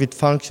project which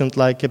functioned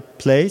like a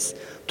place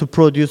to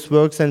produce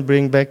works and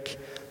bring back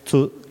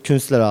to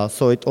Künstlerhaus.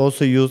 So it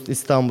also used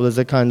Istanbul as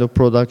a kind of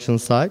production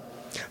site.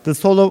 The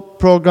solo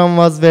program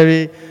was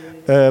very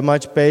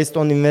much based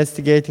on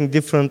investigating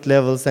different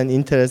levels and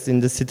interests in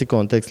the city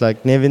context,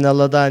 like Nevin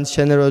Alada and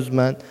Şener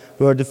Özmen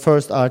were the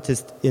first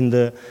artists in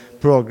the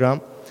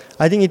program.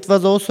 I think it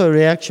was also a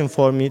reaction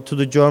for me to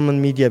the German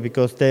media,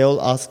 because they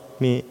all asked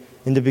me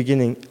in the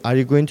beginning, are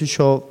you going to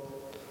show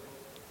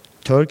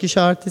Turkish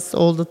artists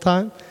all the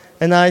time?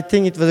 And I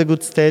think it was a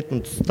good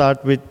statement to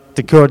start with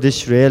the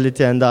Kurdish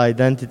reality and the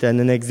identity, and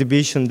an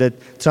exhibition that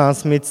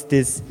transmits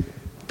this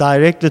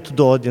directly to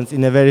the audience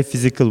in a very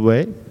physical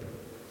way.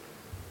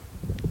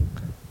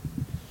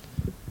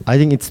 I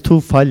think it's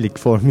too phallic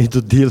for me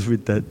to deal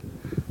with that.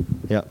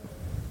 Yeah.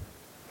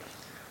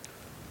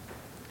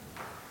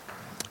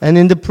 And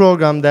in the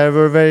program, there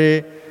were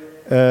very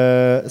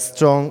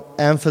strong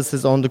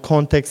emphasis on the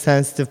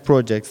context-sensitive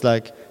projects,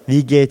 like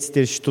Wie geht's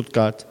dir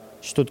Stuttgart?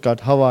 Stuttgart,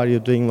 how are you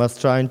doing? Was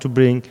trying to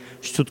bring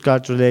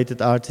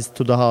Stuttgart-related artists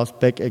to the house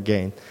back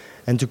again,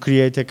 and to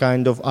create a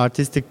kind of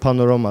artistic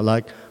panorama,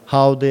 like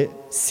how the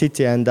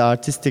city and the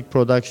artistic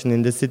production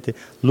in the city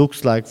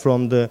looks like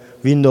from the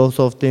windows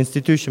of the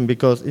institution,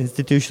 because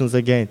institutions,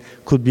 again,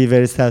 could be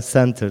very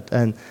self-centered,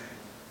 and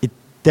it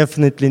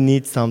definitely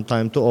needs some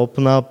time to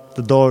open up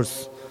the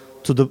doors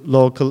to the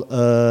local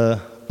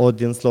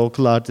audience,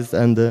 local artists,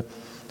 and the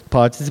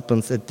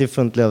participants at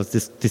different levels.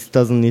 This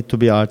doesn't need to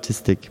be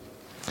artistic.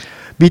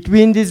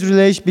 Between the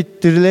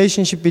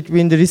relationship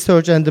between the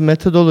research and the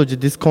methodology,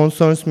 this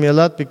concerns me a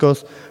lot,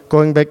 because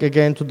going back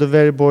again to the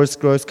very Boris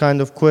Groys kind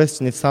of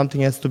question, if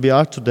something has to be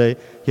art today,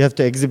 you have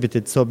to exhibit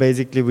it. So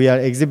basically we are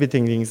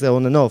exhibiting things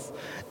on and off.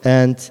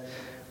 And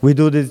we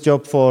do this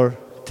job for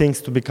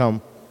things to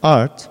become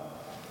art,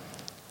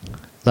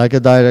 like a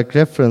direct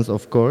reference,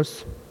 of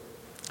course.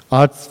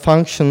 Art's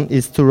function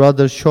is to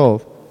rather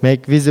show,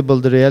 make visible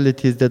the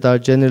realities that are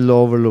generally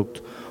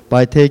overlooked,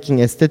 by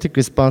taking aesthetic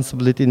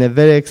responsibility in a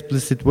very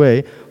explicit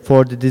way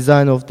for the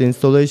design of the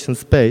installation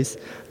space.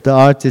 The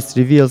artist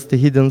reveals the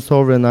hidden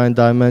sovereign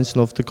dimension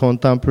of the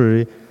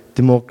contemporary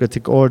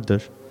democratic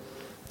order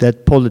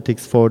that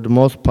politics, for the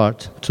most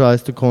part,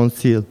 tries to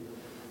conceal.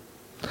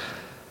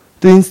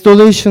 The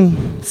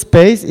installation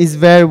space is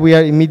where we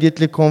are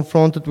immediately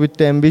confronted with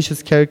the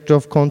ambitious character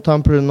of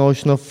contemporary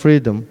notion of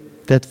freedom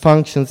that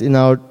functions in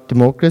our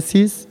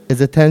democracies as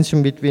a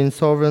tension between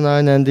sovereign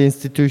and the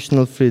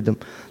institutional freedom.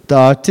 The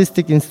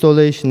artistic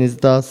installation is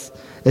thus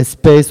a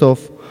space of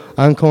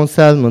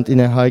unconcealment in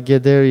a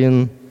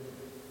Heideggerian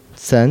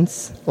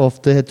sense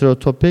of the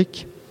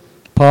heterotopic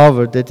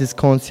power that is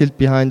concealed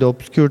behind the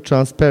obscure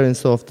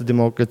transparency of the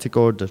democratic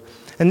order.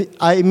 And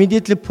I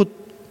immediately put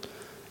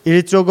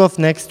Irit Rogov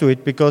next to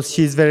it, because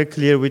she's very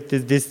clear with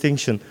this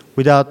distinction.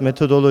 Without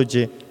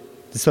methodology,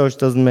 research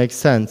doesn't make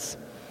sense.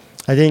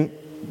 I think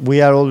we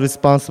are all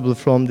responsible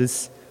from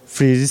this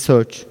free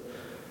research.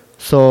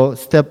 So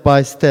step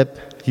by step,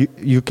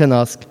 you can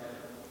ask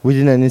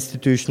within an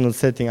institutional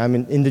setting. I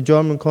mean, in the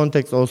German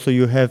context also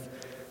you have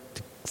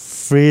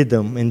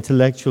freedom,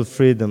 intellectual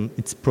freedom.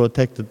 It's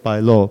protected by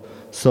law.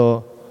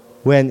 So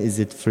when is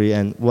it free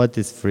and what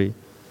is free?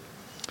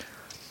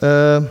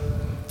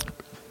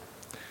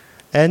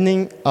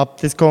 Ending up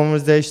this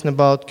conversation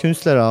about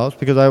Künstlerhaus,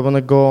 because I want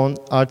to go on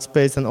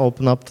ArtSpace and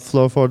open up the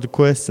floor for the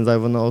questions. I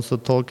want to also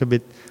talk a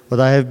bit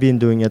what I have been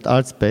doing at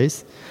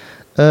ArtSpace.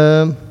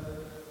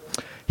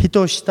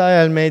 Hito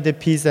Steyerl made a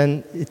piece,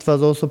 and it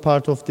was also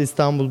part of the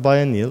Istanbul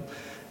Biennial.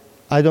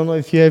 I don't know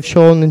if you have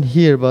shown it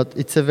here, but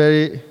it's a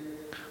very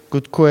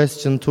good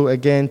question to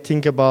again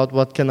think about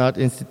what can art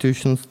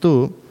institutions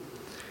do.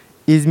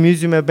 Is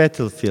museum a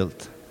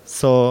battlefield?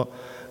 So,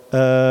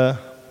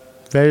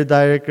 very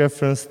direct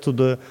reference to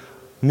the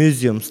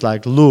museums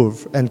like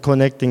Louvre and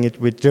connecting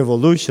it with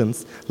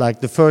revolutions,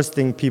 like the first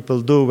thing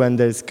people do when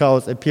there is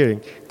chaos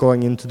appearing,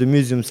 going into the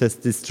museum says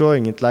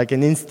destroying it like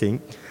an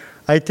instinct.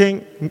 I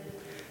think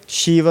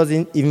she was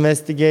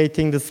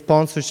investigating the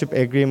sponsorship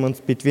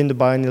agreements between the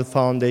Biennial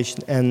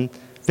Foundation and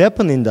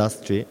weapon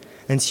industry,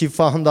 and she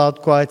found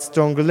out quite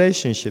strong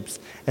relationships,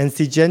 and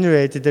she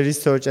generated the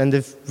research and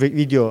the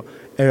video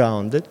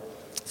around it.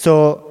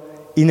 So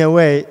in a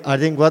way, I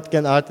think what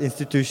can art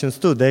institutions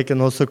do? They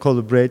can also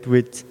collaborate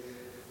with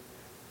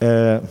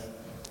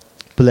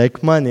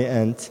black money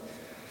and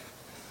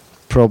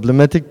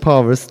problematic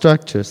power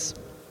structures.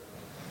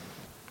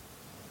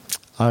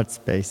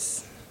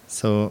 ArtSpace,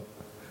 so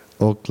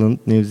Auckland,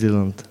 New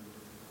Zealand.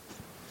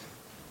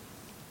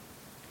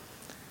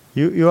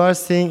 You are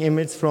seeing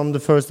images from the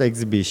first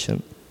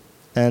exhibition,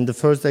 and the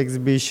first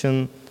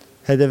exhibition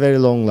had a very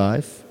long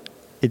life.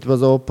 It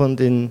was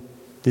opened in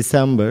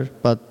December,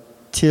 but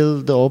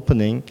till the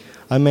opening,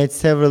 I made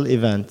several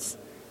events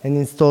and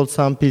installed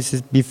some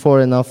pieces before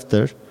and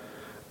after.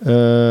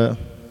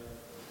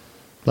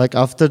 Like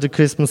after the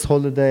Christmas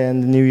holiday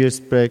and the New Year's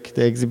break,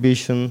 the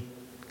exhibition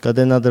got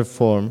another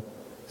form.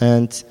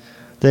 And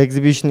the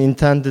exhibition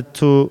intended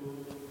to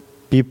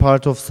be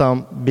part of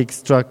some big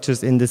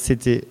structures in the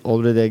city,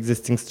 already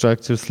existing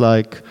structures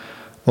like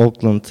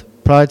Auckland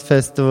Pride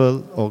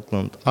Festival,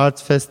 Auckland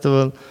Arts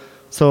Festival.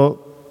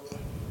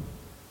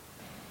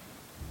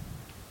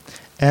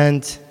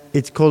 And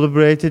it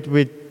collaborated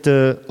with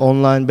the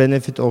online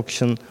benefit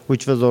auction,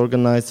 which was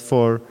organized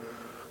for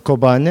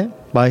Kobane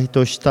by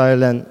Hito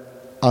Steyerl and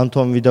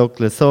Anton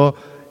Vidokle. So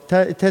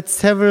it had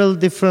several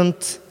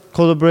different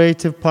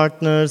collaborative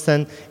partners,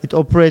 and it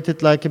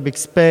operated like a big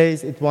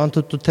space. It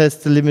wanted to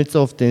test the limits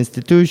of the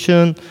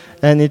institution,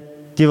 and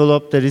it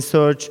developed the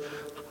research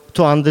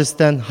to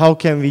understand how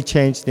can we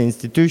change the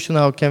institution,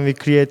 how can we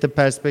create a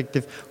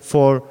perspective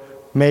for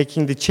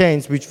making the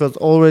change, which was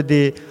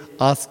already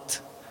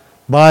asked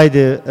by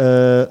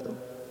the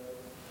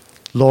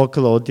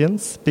local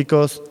audience,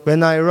 because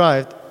when I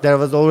arrived, there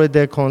was already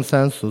a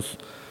consensus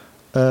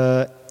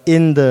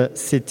in the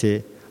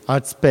city.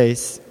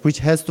 ArtSpace, which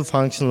has to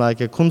function like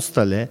a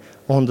Kunsthalle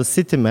on the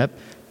city map,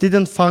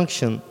 didn't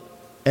function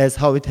as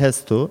how it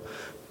has to,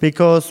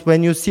 because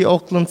when you see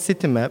Auckland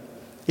city map,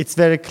 it's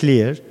very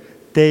clear.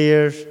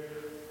 Their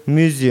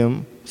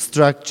museum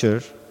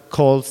structure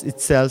calls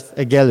itself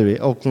a gallery,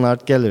 Auckland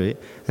Art Gallery,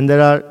 and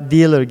there are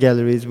dealer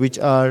galleries which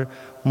are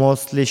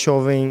mostly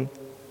showing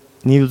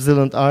New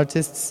Zealand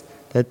artists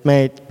that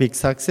made big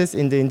success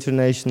in the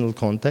international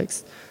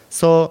context.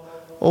 So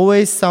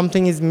always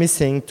something is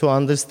missing to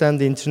understand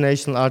the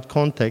international art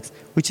context,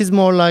 which is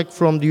more like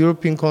from the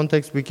European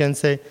context we can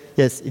say,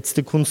 yes, it's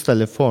the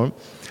Kunsthalle form.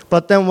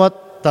 But then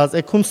what does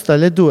a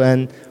Kunsthalle do,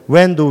 and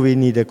when do we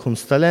need a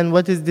Kunsthalle, and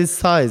what is this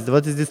size?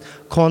 What is this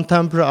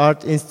contemporary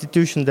art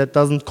institution that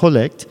doesn't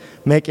collect,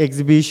 make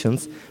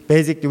exhibitions?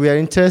 Basically, we are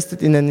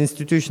interested in an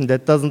institution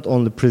that doesn't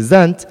only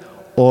present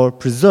or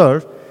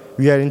preserve,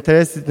 we are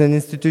interested in an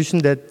institution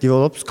that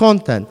develops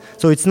content.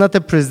 So it's not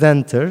a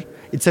presenter,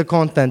 it's a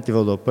content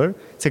developer,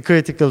 it's a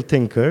critical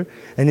thinker,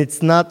 and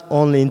it's not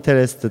only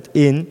interested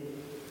in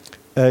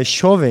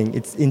showing,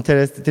 it's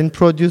interested in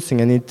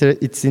producing, and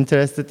it's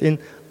interested in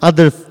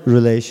other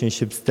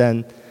relationships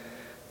than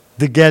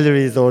the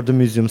galleries or the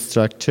museum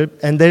structure.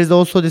 And there is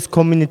also this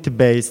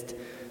community-based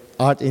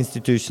art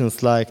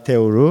institutions like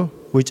Teoru,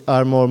 which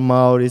are more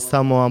Maori,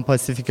 Samoan,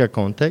 Pacifica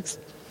context.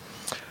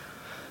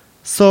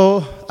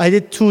 So I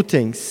did two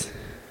things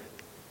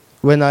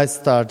when I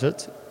started.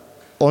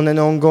 On an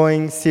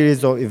ongoing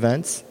series of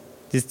events,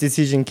 this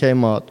decision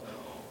came out.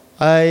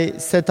 I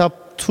set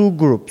up two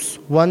groups.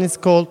 One is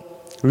called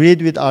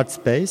Read with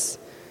Artspace,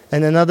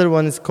 and another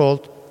one is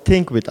called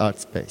Think with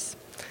Artspace.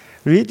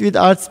 Read with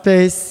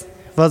Artspace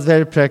was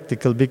very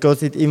practical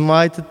because it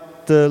invited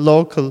the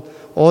local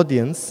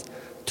audience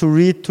to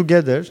read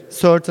together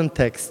certain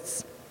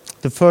texts.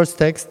 The first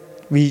text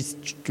we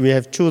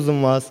have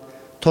chosen was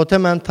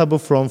Totem and Taboo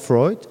from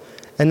Freud,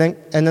 and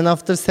then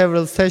after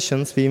several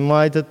sessions we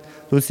invited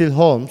Lucille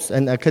Holmes,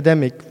 an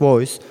academic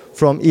voice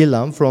from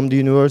Elam, from the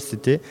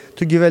university,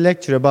 to give a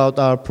lecture about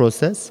our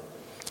process.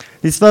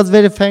 This was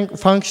very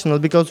functional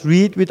because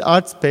Read with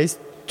Artspace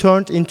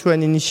turned into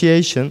an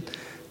initiation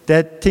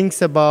that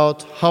thinks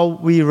about how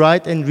we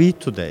write and read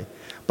today.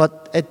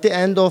 But at the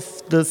end of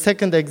the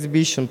second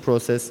exhibition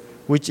process,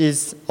 which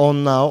is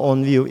on now,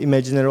 on view,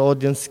 imaginary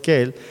audience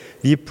scale,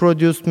 we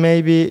produced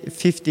maybe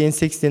 15,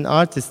 16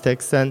 artist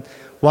texts, and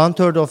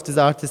 1/3 of these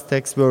artist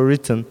texts were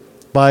written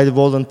by the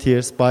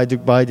volunteers,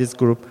 by this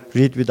group,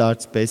 Read with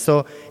Artspace.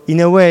 So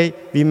in a way,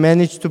 we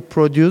managed to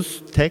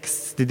produce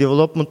texts, the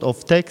development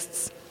of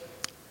texts,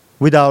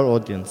 with our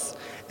audience.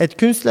 At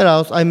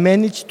Künstlerhaus, I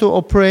managed to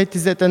operate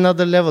this at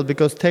another level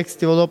because text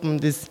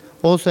development is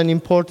also an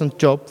important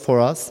job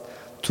for us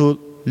to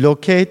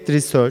locate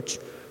research,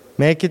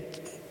 make it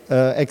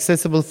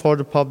accessible for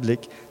the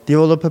public,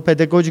 develop a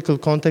pedagogical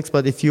context,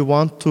 but if you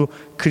want to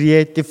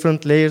create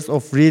different layers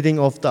of reading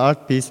of the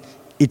art piece,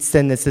 it's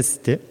a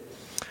necessity.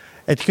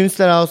 At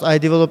Künstlerhaus, I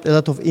developed a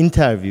lot of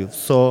interviews,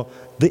 so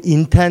the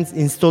intense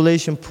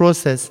installation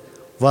process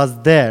was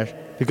there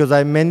because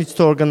I managed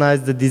to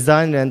organize the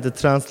designer and the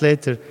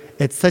translator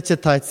at such a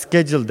tight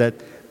schedule that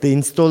the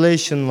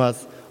installation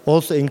was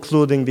also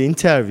including the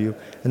interview,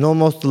 and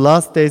almost the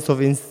last days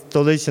of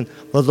installation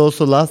was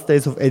also last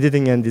days of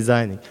editing and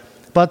designing.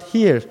 But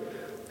here,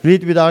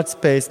 Read with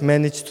Artspace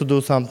managed to do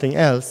something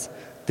else.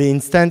 The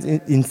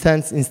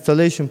intense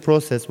installation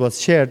process was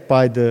shared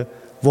by the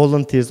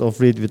volunteers of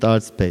Read with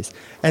Artspace.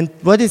 And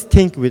what is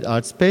Think with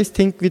Artspace?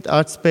 Think with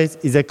Artspace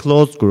is a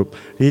closed group.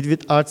 Read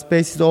with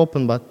Artspace is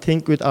open, but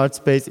Think with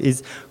Artspace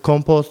is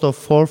composed of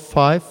 4 or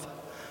 5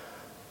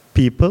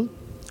 people,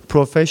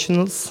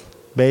 professionals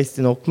based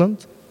in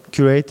Auckland,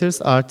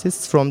 curators,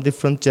 artists from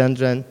different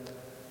gender and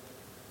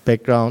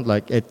background,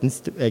 like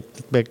ethnic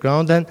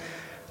background, and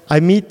I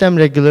meet them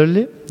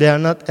regularly. They are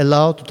not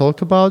allowed to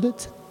talk about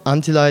it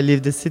until I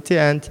leave the city,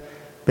 and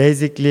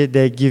basically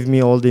they give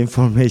me all the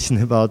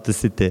information about the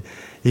city.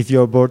 If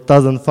your board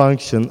doesn't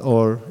function,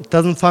 or it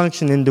doesn't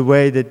function in the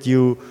way that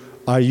you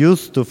are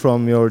used to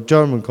from your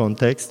German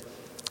context,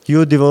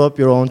 you develop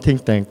your own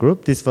think tank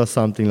group. This was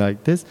something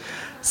like this.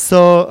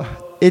 So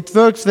it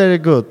works very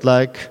good,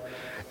 like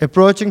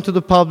approaching to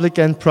the public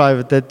and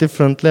private at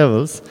different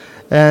levels,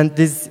 and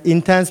this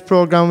intense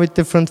program with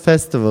different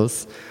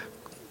festivals,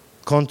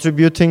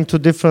 contributing to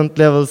different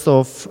levels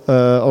of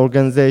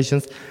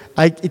organizations.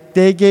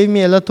 They gave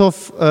me a lot of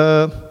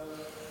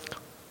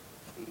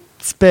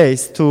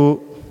space to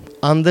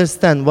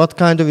understand what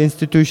kind of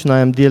institution I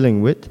am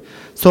dealing with.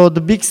 So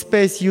the big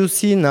space you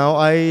see now,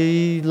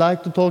 I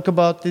like to talk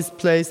about this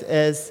place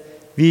as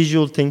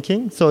visual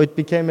thinking, so it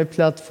became a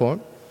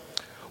platform.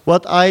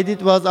 What I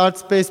did was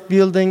Artspace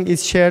building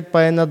is shared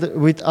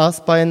with us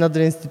by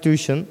another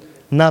institution,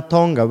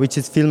 Natonga, which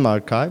is Film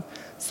Archive.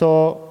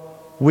 So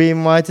we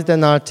invited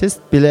an artist,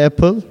 Billy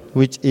Apple,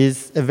 which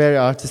is a very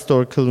art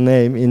historical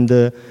name in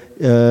the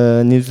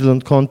New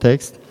Zealand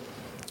context.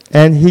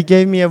 And he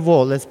gave me a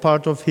wall as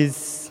part of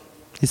his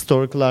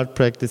historical art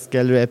practice,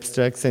 gallery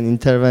abstracts and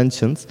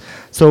interventions.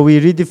 So we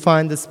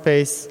redefined the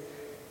space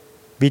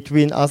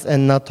between us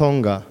and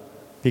Natonga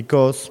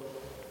because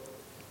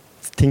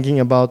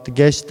thinking about the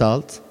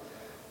Gestalt,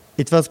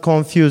 it was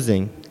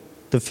confusing.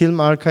 The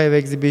Film Archive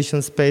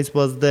exhibition space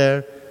was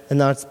there,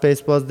 an art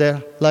space was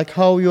there. Like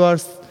how you are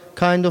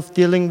kind of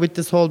dealing with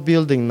this whole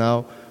building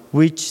now.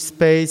 Which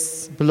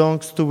space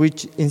belongs to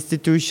which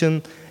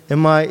institution?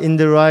 Am I in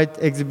the right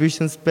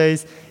exhibition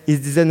space?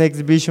 Is this an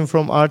exhibition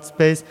from art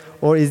space?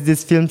 Or is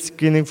this film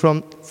screening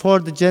for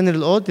the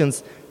general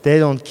audience? They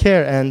don't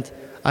care. And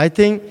I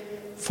think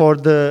for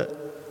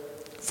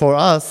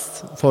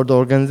us, for the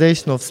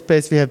organization of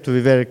space, we have to be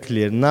very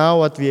clear. Now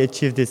what we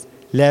achieved is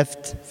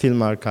left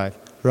Film Archive,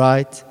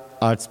 right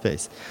art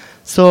space.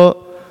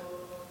 So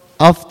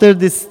after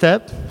this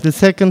step, the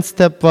second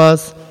step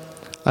was,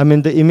 I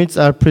mean, the images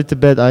are pretty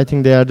bad. I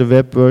think they are the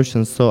web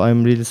versions, so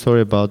I'm really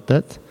sorry about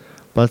that.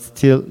 But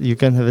still, you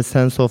can have a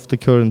sense of the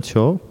current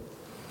show.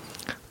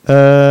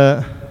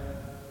 The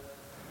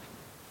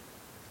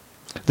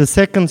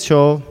second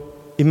show,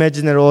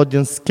 Imaginary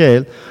Audience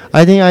Scale,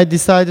 I think I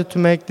decided to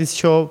make this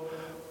show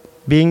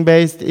being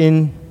based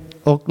in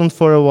Auckland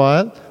for a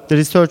while. The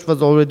research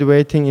was already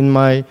waiting in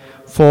my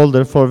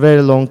folder for a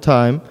very long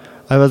time.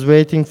 I was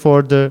waiting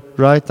for the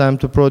right time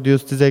to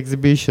produce this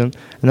exhibition.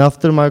 And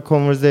after my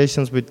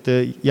conversations with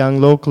the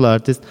young local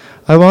artists,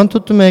 I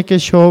wanted to make a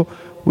show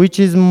which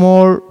is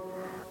more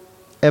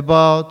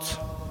about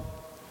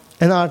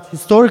an art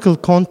historical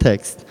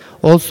context.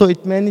 Also,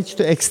 it managed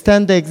to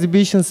extend the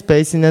exhibition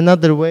space in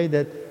another way,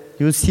 that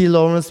you see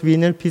Lawrence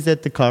Weiner piece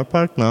at the car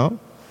park now.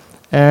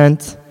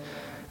 And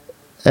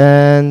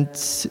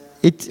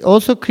it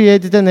also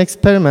created an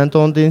experiment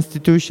on the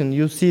institution.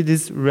 You see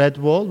this red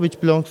wall, which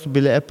belongs to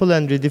Billy Apple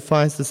and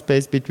redefines the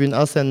space between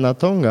us and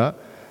Natonga.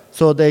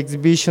 So the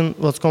exhibition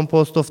was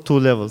composed of two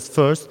levels.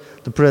 First,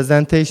 the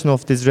presentation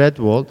of this red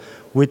wall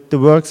with the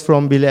works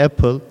from Billy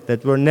Apple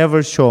that were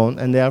never shown,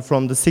 and they are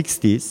from the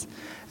 60s.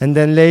 And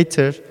then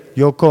later,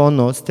 Yoko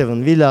Ono,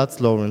 Steven Wilatz,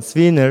 Lawrence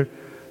Weiner,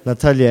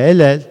 Natalia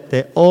Ellel,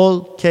 they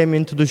all came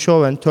into the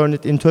show and turned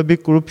it into a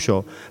big group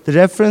show. The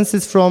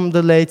references from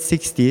the late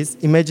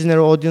 60s,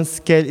 Imaginary Audience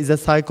Scale is a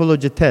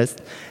psychology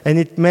test, and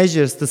it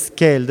measures the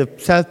scale, the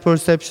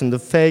self-perception, the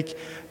fake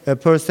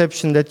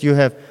perception that you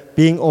have,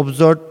 being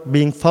observed,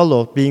 being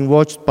followed, being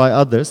watched by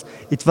others.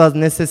 It was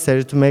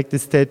necessary to make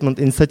this statement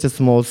in such a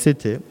small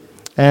city.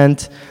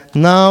 And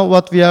now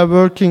what we are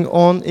working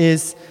on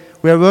is,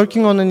 we are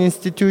working on an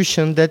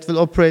institution that will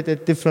operate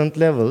at different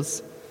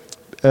levels,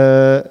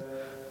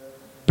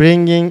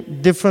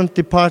 bringing different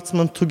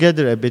departments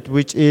together a bit,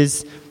 which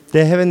is,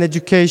 they have an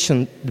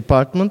education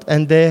department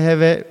and they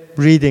have a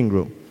reading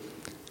room.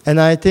 And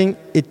I think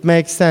it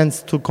makes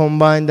sense to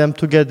combine them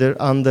together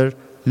under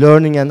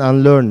learning and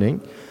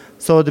unlearning.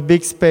 So the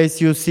big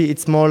space you see,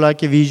 it's more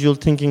like a visual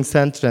thinking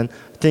center, and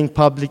I think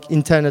public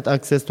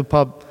access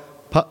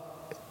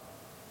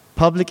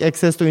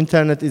to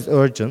internet is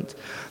urgent.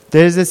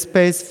 There is a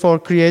space for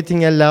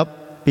creating a lab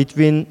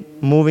between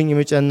moving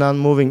image and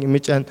non-moving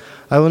image, and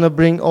I want to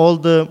bring all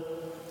the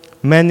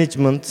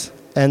management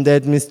and the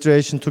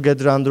administration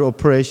together under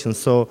operations,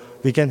 so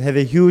we can have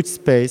a huge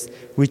space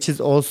which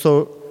is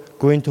also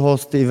going to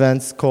host the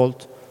events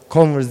called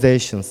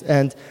Conversations.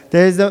 And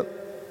there is a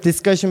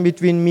discussion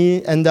between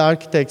me and the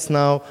architects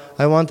now.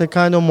 I want a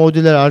kind of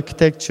modular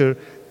architecture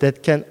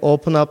that can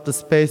open up the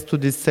space to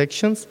these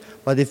sections,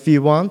 but if we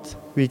want,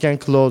 we can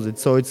close it.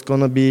 So it's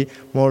going to be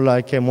more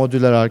like a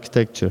modular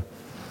architecture.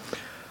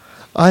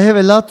 I have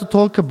a lot to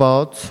talk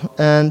about,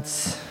 and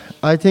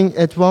I think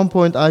at one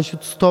point I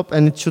should stop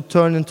and it should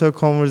turn into a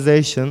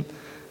conversation.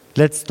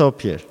 Let's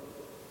stop here.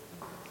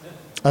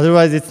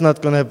 Otherwise, it's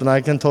not going to happen. I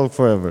can talk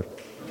forever.